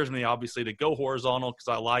always scares me, obviously, to go horizontal because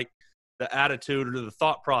I like the attitude or the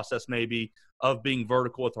thought process maybe of being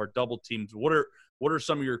vertical with our double teams. What are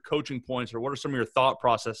some of your coaching points, or what are some of your thought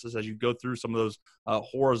processes as you go through some of those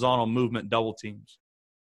horizontal movement double teams?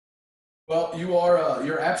 Well,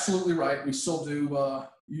 you're absolutely right. We still do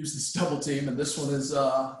use this double team, and this one is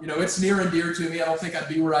it's near and dear to me. I don't think I'd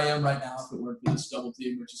be where I am right now if it weren't for this double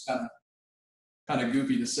team, which is kind of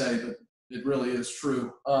goofy to say, but it really is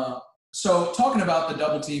true. So talking about the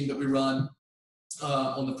double team that we run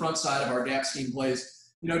on the front side of our gap scheme plays,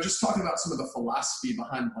 just talking about some of the philosophy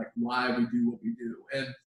behind like why we do what we do.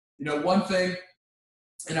 And, one thing,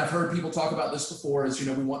 and I've heard people talk about this before, is,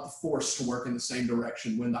 we want the force to work in the same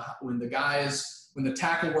direction. When the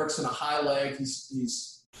tackle works in a high leg,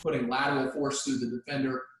 he's putting lateral force through the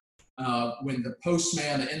defender. When the post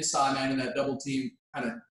man, the inside man in that double team kind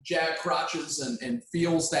of jab crotches and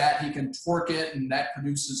feels that, he can torque it, and that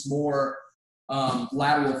produces more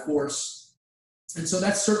lateral force. And so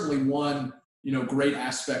that's certainly one, great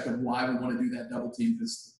aspect of why we want to do that double team,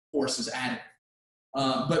 because force is added.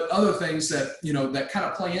 But other things that, that kind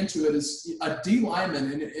of play into it is a D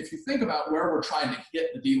lineman. And if you think about where we're trying to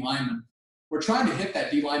hit the D lineman, we're trying to hit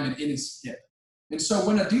that D lineman in his hip. And so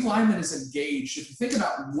when a D lineman is engaged, if you think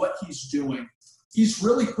about what he's doing, he's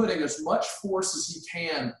really putting as much force as he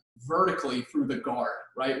can vertically through the guard,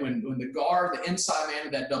 right? When the guard, the inside man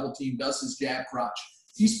of that double team, does his jab crotch,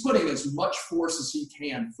 he's putting as much force as he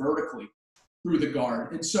can vertically through the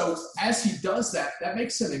guard. And so as he does that, that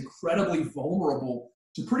makes him incredibly vulnerable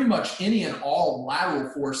to pretty much any and all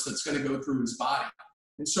lateral force that's going to go through his body.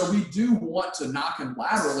 And so we do want to knock him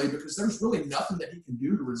laterally, because there's really nothing that he can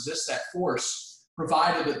do to resist that force,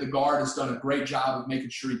 provided that the guard has done a great job of making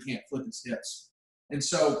sure he can't flip his hips. And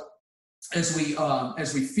so as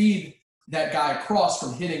we feed that guy across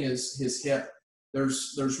from hitting his hip,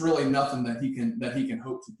 there's really nothing that he can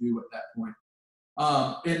hope to do at that point.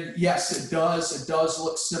 And yes, it does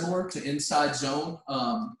look similar to inside zone.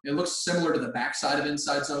 It looks similar to the backside of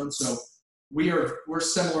inside zone. So we're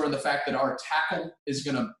similar in the fact that our tackle is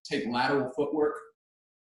going to take lateral footwork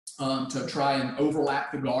to try and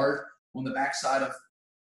overlap the guard on the backside of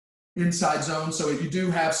inside zone. So you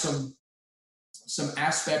do have some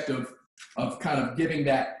aspect of kind of giving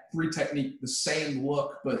that three technique the same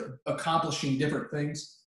look, but accomplishing different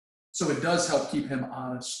things. So it does help keep him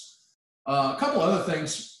honest. A couple other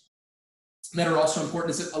things that are also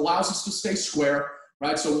important is it allows us to stay square,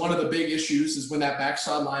 right? So one of the big issues is when that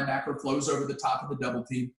backside linebacker flows over the top of the double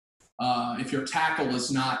team. If your tackle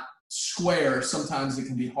is not square, sometimes it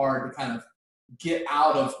can be hard to kind of get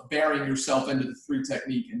out of burying yourself into the three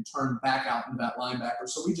technique and turn back out into that linebacker.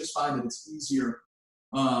 So we just find that it's easier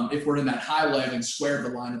if we're in that high leg and square the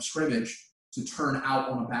line of scrimmage to turn out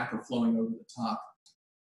on a backer flowing over the top.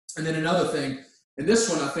 And then another thing, and this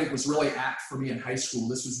one I think was really apt for me in high school,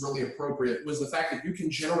 this was really appropriate, was the fact that you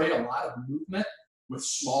can generate a lot of movement with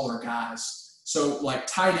smaller guys. So like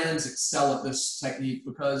tight ends excel at this technique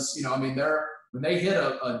because, when they hit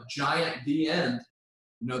a giant D end,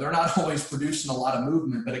 they're not always producing a lot of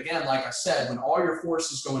movement. But again, like I said, when all your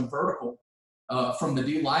force is going vertical, from the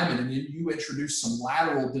D lineman and you introduce some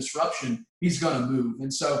lateral disruption, he's going to move.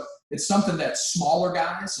 And so it's something that smaller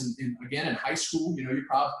guys, and again, in high school,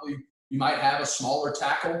 you might have a smaller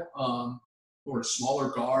tackle or a smaller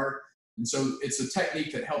guard. And so it's a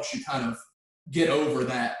technique that helps you kind of get over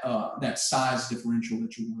that size differential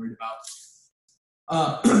that you're worried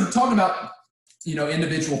about. Talking about,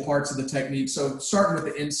 individual parts of the technique. So starting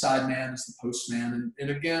with the inside man is the post man. And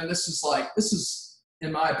again, this is,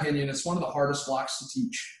 in my opinion, it's one of the hardest blocks to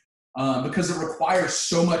teach because it requires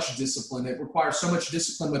so much discipline. It requires so much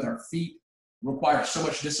discipline with our feet. It requires so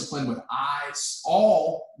much discipline with eyes,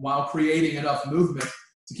 all while creating enough movement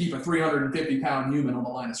to keep a 350-pound human on the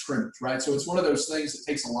line of scrimmage, right? So it's one of those things that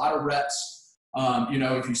takes a lot of reps.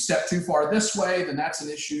 If you step too far this way, then that's an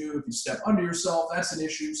issue. If you step under yourself, that's an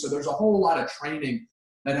issue. So there's a whole lot of training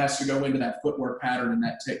that has to go into that footwork pattern and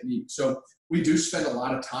that technique. So we do spend a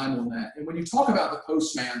lot of time on that. And when you talk about the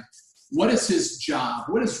postman, what is his job?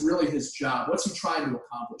 What is really his job? What's he trying to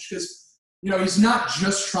accomplish? Because, he's not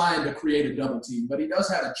just trying to create a double team, but he does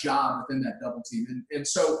have a job within that double team. And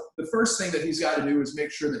so the first thing that he's got to do is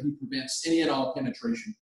make sure that he prevents any and all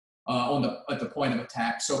penetration at the point of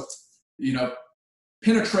attack. So,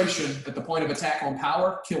 penetration at the point of attack on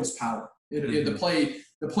power kills power. The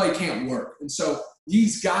play can't work. And so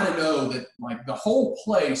he's got to know that the whole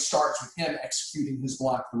play starts with him executing his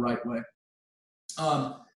block the right way.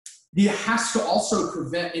 He has to also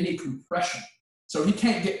prevent any compression. So he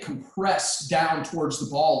can't get compressed down towards the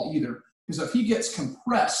ball either, because if he gets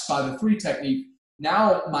compressed by the 3 technique,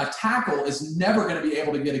 now my tackle is never going to be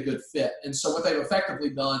able to get a good fit. And so what they've effectively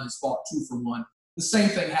done is fought 2 for 1. The same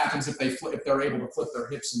thing happens if they're able to flip their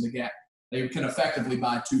hips in the gap. They can effectively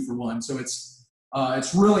buy 2 for 1. So it's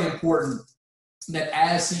really important that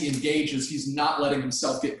as he engages, he's not letting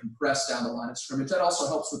himself get compressed down the line of scrimmage. That also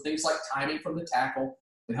helps with things like timing from the tackle.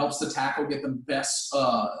 It helps the tackle get the best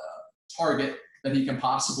target that he can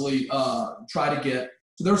possibly try to get.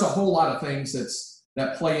 So there's a whole lot of things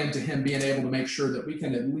that play into him being able to make sure that we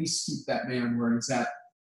can at least keep that man where he's at.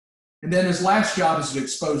 And then his last job is to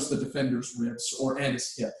expose the defender's ribs and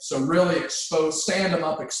his hip. So really stand him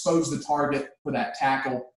up, expose the target for that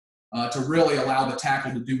tackle to really allow the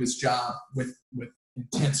tackle to do his job with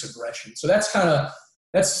intense aggression. So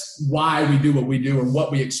that's why we do what we do and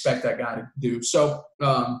what we expect that guy to do. So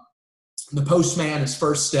the postman is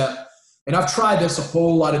first step. And I've tried this a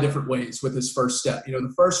whole lot of different ways with his first step.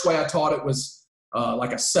 The first way I taught it was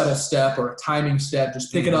like a settle step or a timing step.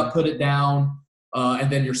 Just pick it up, put it down.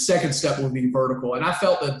 And then your second step will be vertical. And I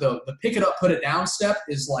felt that the pick it up, put it down step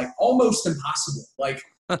is almost impossible.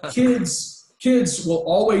 Kids will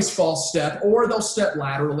always false step, or they'll step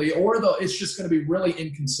laterally, or it's just going to be really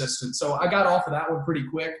inconsistent. So I got off of that one pretty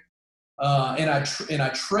quick. And I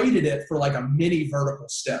traded it for a mini vertical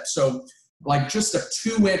step. So just a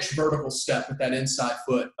 2-inch vertical step with that inside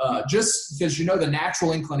foot, just because, the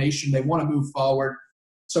natural inclination, they want to move forward.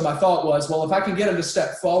 So my thought was, well, if I can get him to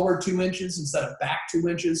step forward 2 inches instead of back 2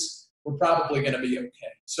 inches, we're probably going to be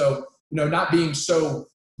okay. So, not being so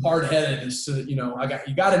hard-headed is to, you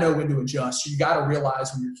got to know when to adjust. You got to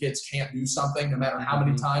realize when your kids can't do something, no matter how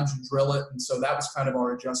many times you drill it. And so that was kind of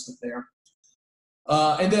our adjustment there.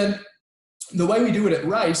 And then the way we do it at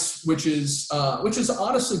Rice, which is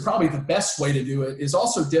honestly probably the best way to do it, is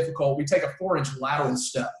also difficult. We take a 4-inch lateral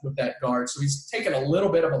step with that guard. So he's taking a little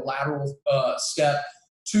bit of a lateral step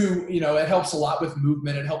to, it helps a lot with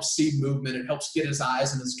movement. It helps seed movement. It helps get his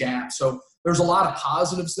eyes in his gap. So there's a lot of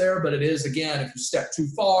positives there, but it is, again, if you step too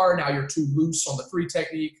far, now you're too loose on the 3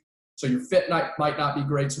 technique. So your fit might not be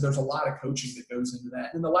great. So there's a lot of coaching that goes into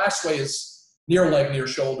that. And the last way is near leg, near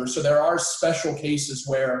shoulder. So there are special cases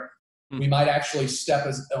where we might actually step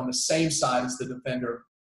on the same side as the defender.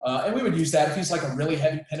 And we would use that if he's a really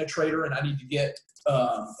heavy penetrator and I need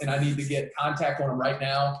to get contact on him right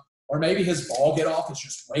now. Or maybe his ball get off is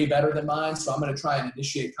just way better than mine, so I'm going to try and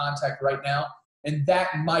initiate contact right now. And that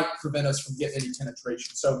might prevent us from getting any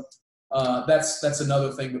penetration. So that's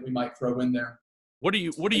another thing that we might throw in there. What are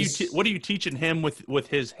you teaching him with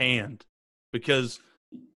his hand? Because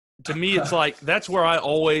to me, it's that's where I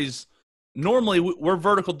always – normally we're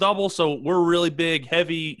vertical double, so we're really big,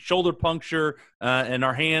 heavy shoulder puncture, and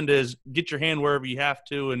our hand is get your hand wherever you have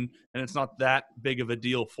to, and it's not that big of a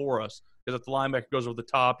deal for us because if the linebacker goes over the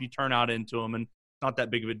top, you turn out into him, and it's not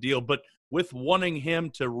that big of a deal. But with wanting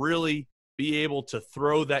him to really be able to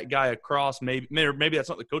throw that guy across, maybe that's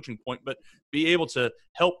not the coaching point, but be able to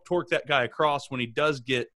help torque that guy across when he does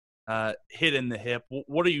get hit in the hip.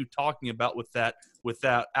 What are you talking about with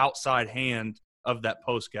that outside hand of that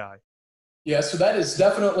post guy? Yeah, so that is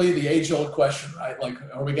definitely the age-old question, right? Like,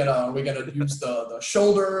 are we gonna use the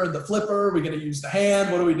shoulder, the flipper? Are we gonna use the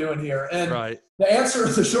hand? What are we doing here? And Right.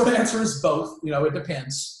 the short answer is both. It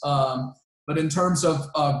depends. But in terms of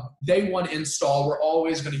day one install, we're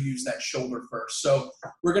always going to use that shoulder first. So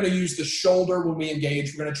we're going to use the shoulder when we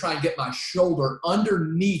engage. We're going to try and get my shoulder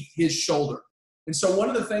underneath his shoulder. And so one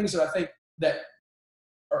of the things that I think that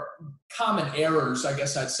are common errors, I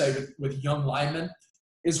guess I'd say, with young linemen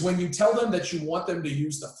is when you tell them that you want them to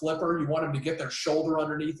use the flipper, you want them to get their shoulder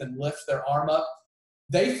underneath and lift their arm up,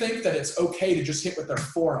 they think that it's okay to just hit with their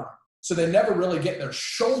forearm. So they never really get their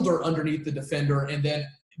shoulder underneath the defender, and then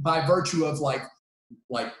by virtue of like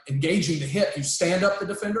engaging the hip, you stand up the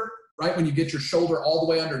defender, right? When you get your shoulder all the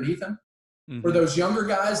way underneath him. Mm-hmm. For those younger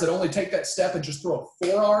guys that only take that step and just throw a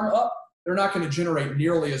forearm up, they're not going to generate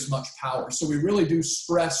nearly as much power. So we really do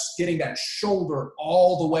stress getting that shoulder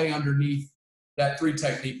all the way underneath that 3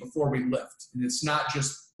 technique before we lift. And it's not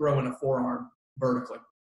just throwing a forearm vertically.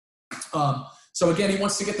 So again, he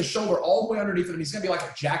wants to get the shoulder all the way underneath him, and he's going to be like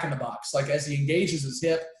a jack in the box. Like as he engages his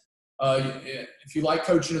hip, if you like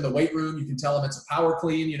coaching in the weight room, you can tell him it's a power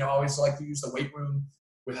clean. I always like to use the weight room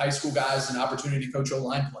with high school guys as an opportunity to coach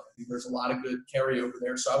O-line play. I think there's a lot of good carryover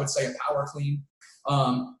there. So I would say a power clean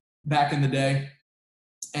back in the day.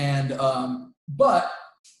 And but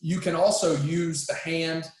you can also use the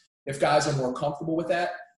hand if guys are more comfortable with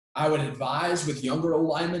that. I would advise with younger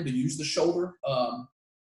O-linemen to use the shoulder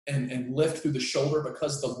and lift through the shoulder,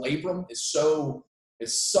 because the labrum is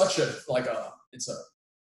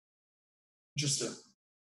just a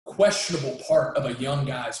questionable part of a young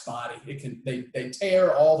guy's body. They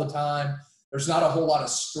tear all the time. There's not a whole lot of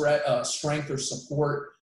strength or support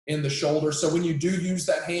in the shoulder. So when you do use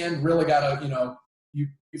that hand, really gotta, you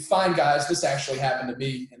find guys, this actually happened to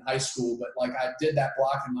me in high school, but like I did that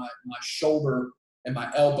block and my shoulder and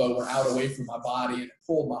my elbow were out away from my body, and it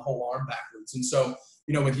pulled my whole arm backwards. And so,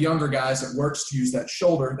 with younger guys, it works to use that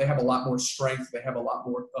shoulder. They have a lot more strength. They have a lot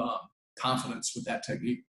more confidence with that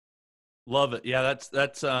technique. Love it. Yeah,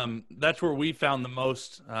 that's where we found the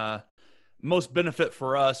most benefit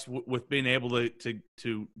for us with being able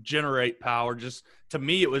to generate power. Just to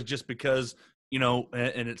me, it was just because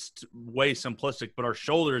and it's way simplistic, but our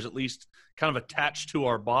shoulder is at least kind of attached to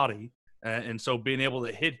our body, and so being able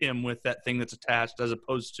to hit him with that thing that's attached, as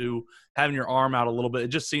opposed to having your arm out a little bit, it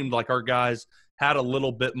just seemed like our guys had a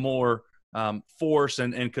little bit more force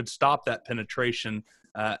and could stop that penetration.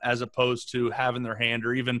 As opposed to having their hand,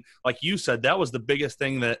 or even like you said, that was the biggest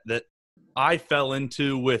thing that I fell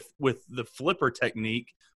into with the flipper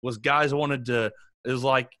technique, was guys wanted to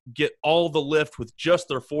get all the lift with just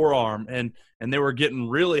their forearm, and they were getting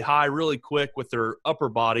really high really quick with their upper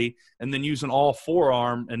body and then using all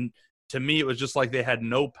forearm. And to me, it was just like they had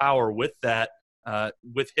no power with that,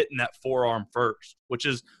 with hitting that forearm first, which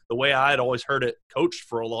is the way I had always heard it coached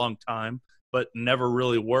for a long time, but never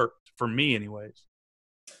really worked for me anyways.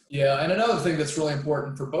 Yeah, and another thing that's really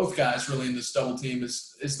important for both guys really in this double team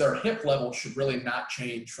is their hip level should really not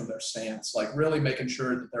change from their stance. Like really making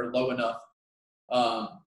sure that they're low enough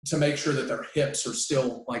to make sure that their hips are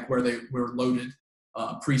still like where they were loaded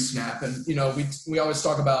pre-snap. And, we always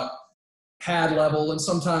talk about pad level, and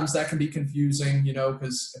sometimes that can be confusing,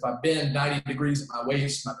 because if I bend 90 degrees at my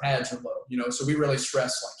waist, my pads are low, so we really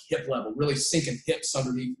stress like hip level, really sinking hips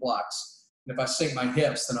underneath blocks. And if I sink my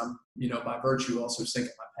hips, then I'm, by virtue, also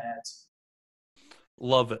sinking my pads.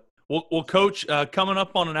 Love it. Well, Coach, coming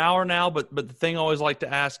up on an hour now, but the thing I always like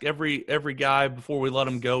to ask every guy before we let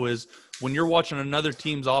them go is, when you're watching another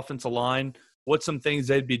team's offensive line, what's some things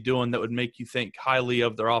they'd be doing that would make you think highly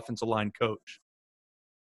of their offensive line coach?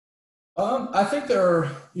 I think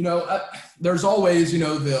there's always,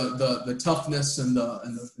 the toughness and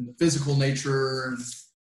the physical nature.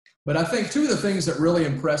 But I think two of the things that really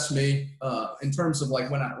impress me in terms of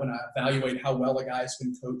like when I evaluate how well a guy's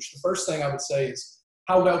been coached, the first thing I would say is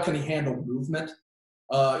how well can he handle movement?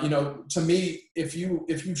 To me, if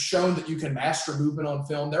you've shown that you can master movement on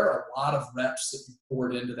film, there are a lot of reps that you've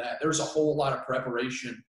poured into that. There's a whole lot of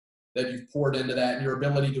preparation that you've poured into that, and your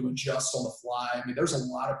ability to adjust on the fly. I mean, there's a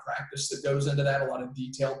lot of practice that goes into that, a lot of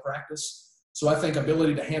detailed practice. So I think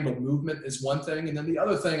ability to handle movement is one thing. And then the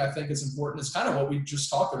other thing I think is important is kind of what we just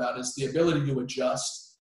talked about, is the ability to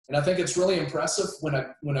adjust. And I think it's really impressive when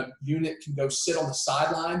a unit can go sit on the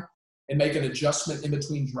sideline and make an adjustment in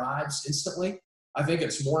between drives instantly. I think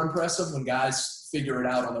it's more impressive when guys figure it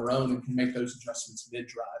out on their own and can make those adjustments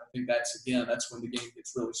mid-drive. I think that's when the game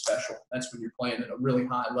gets really special. That's when you're playing at a really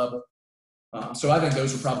high level. So I think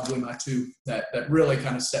those are probably my two that really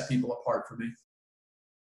kind of set people apart for me.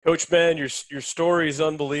 Coach, man, your story is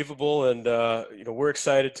unbelievable, and we're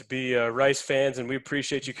excited to be Rice fans, and we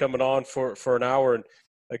appreciate you coming on for an hour. And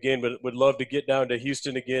again, would love to get down to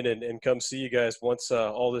Houston again and come see you guys once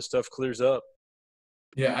all this stuff clears up.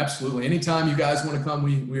 Yeah, absolutely. Anytime you guys want to come,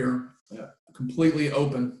 we're completely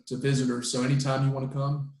open to visitors. So anytime you want to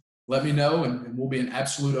come, let me know, and we'll be an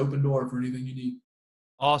absolute open door for anything you need.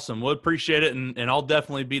 Awesome. Well, appreciate it, and I'll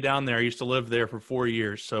definitely be down there. I used to live there for 4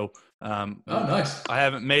 years, so nice. I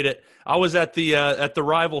haven't made it. I was at the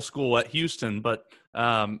rival school at Houston, but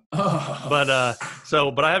I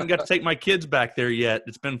haven't got to take my kids back there yet.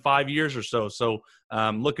 It's been 5 years or so, so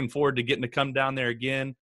looking forward to getting to come down there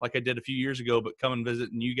again, like I did a few years ago. But come and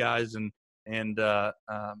visiting you guys, and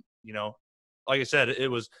like I said, it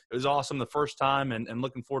was awesome the first time, and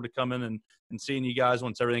looking forward to coming and seeing you guys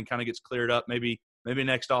once everything kind of gets cleared up. Maybe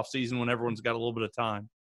next off season when everyone's got a little bit of time.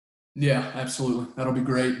 Yeah, absolutely. That'll be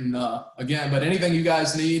great. And again, but anything you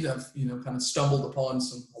guys need, I've kind of stumbled upon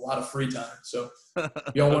a lot of free time. So if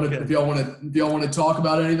y'all want to if y'all want to talk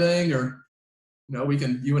about anything, or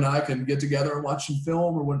you and I can get together and watch some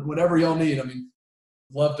film, or whatever y'all need. I mean,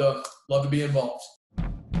 love to be involved.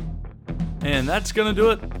 And that's going to do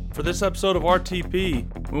it for this episode of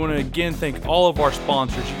RTP. We want to again thank all of our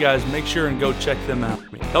sponsors. You guys make sure and go check them out.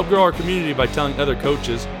 Help grow our community by telling other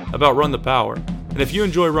coaches about Run the Power. And if you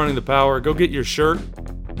enjoy running the Power, go get your shirt,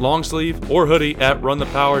 long sleeve, or hoodie at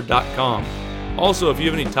runthepower.com. Also, if you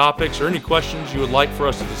have any topics or any questions you would like for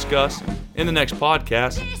us to discuss in the next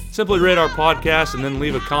podcast, simply rate our podcast and then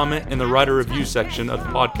leave a comment in the writer review section of the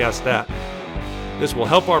podcast app. This will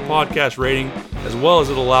help our podcast rating, as well as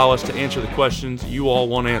it'll allow us to answer the questions you all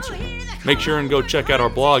want answered. Make sure and go check out our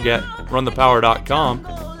blog at runthepower.com.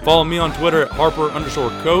 Follow me on Twitter at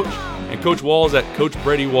Harper_Coach, and Coach Walls at Coach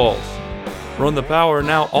Brady Walls. Run the Power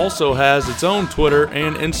now also has its own Twitter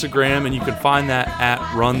and Instagram, and you can find that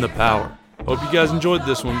at Run the Power. Hope you guys enjoyed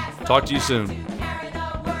this one. Talk to you soon.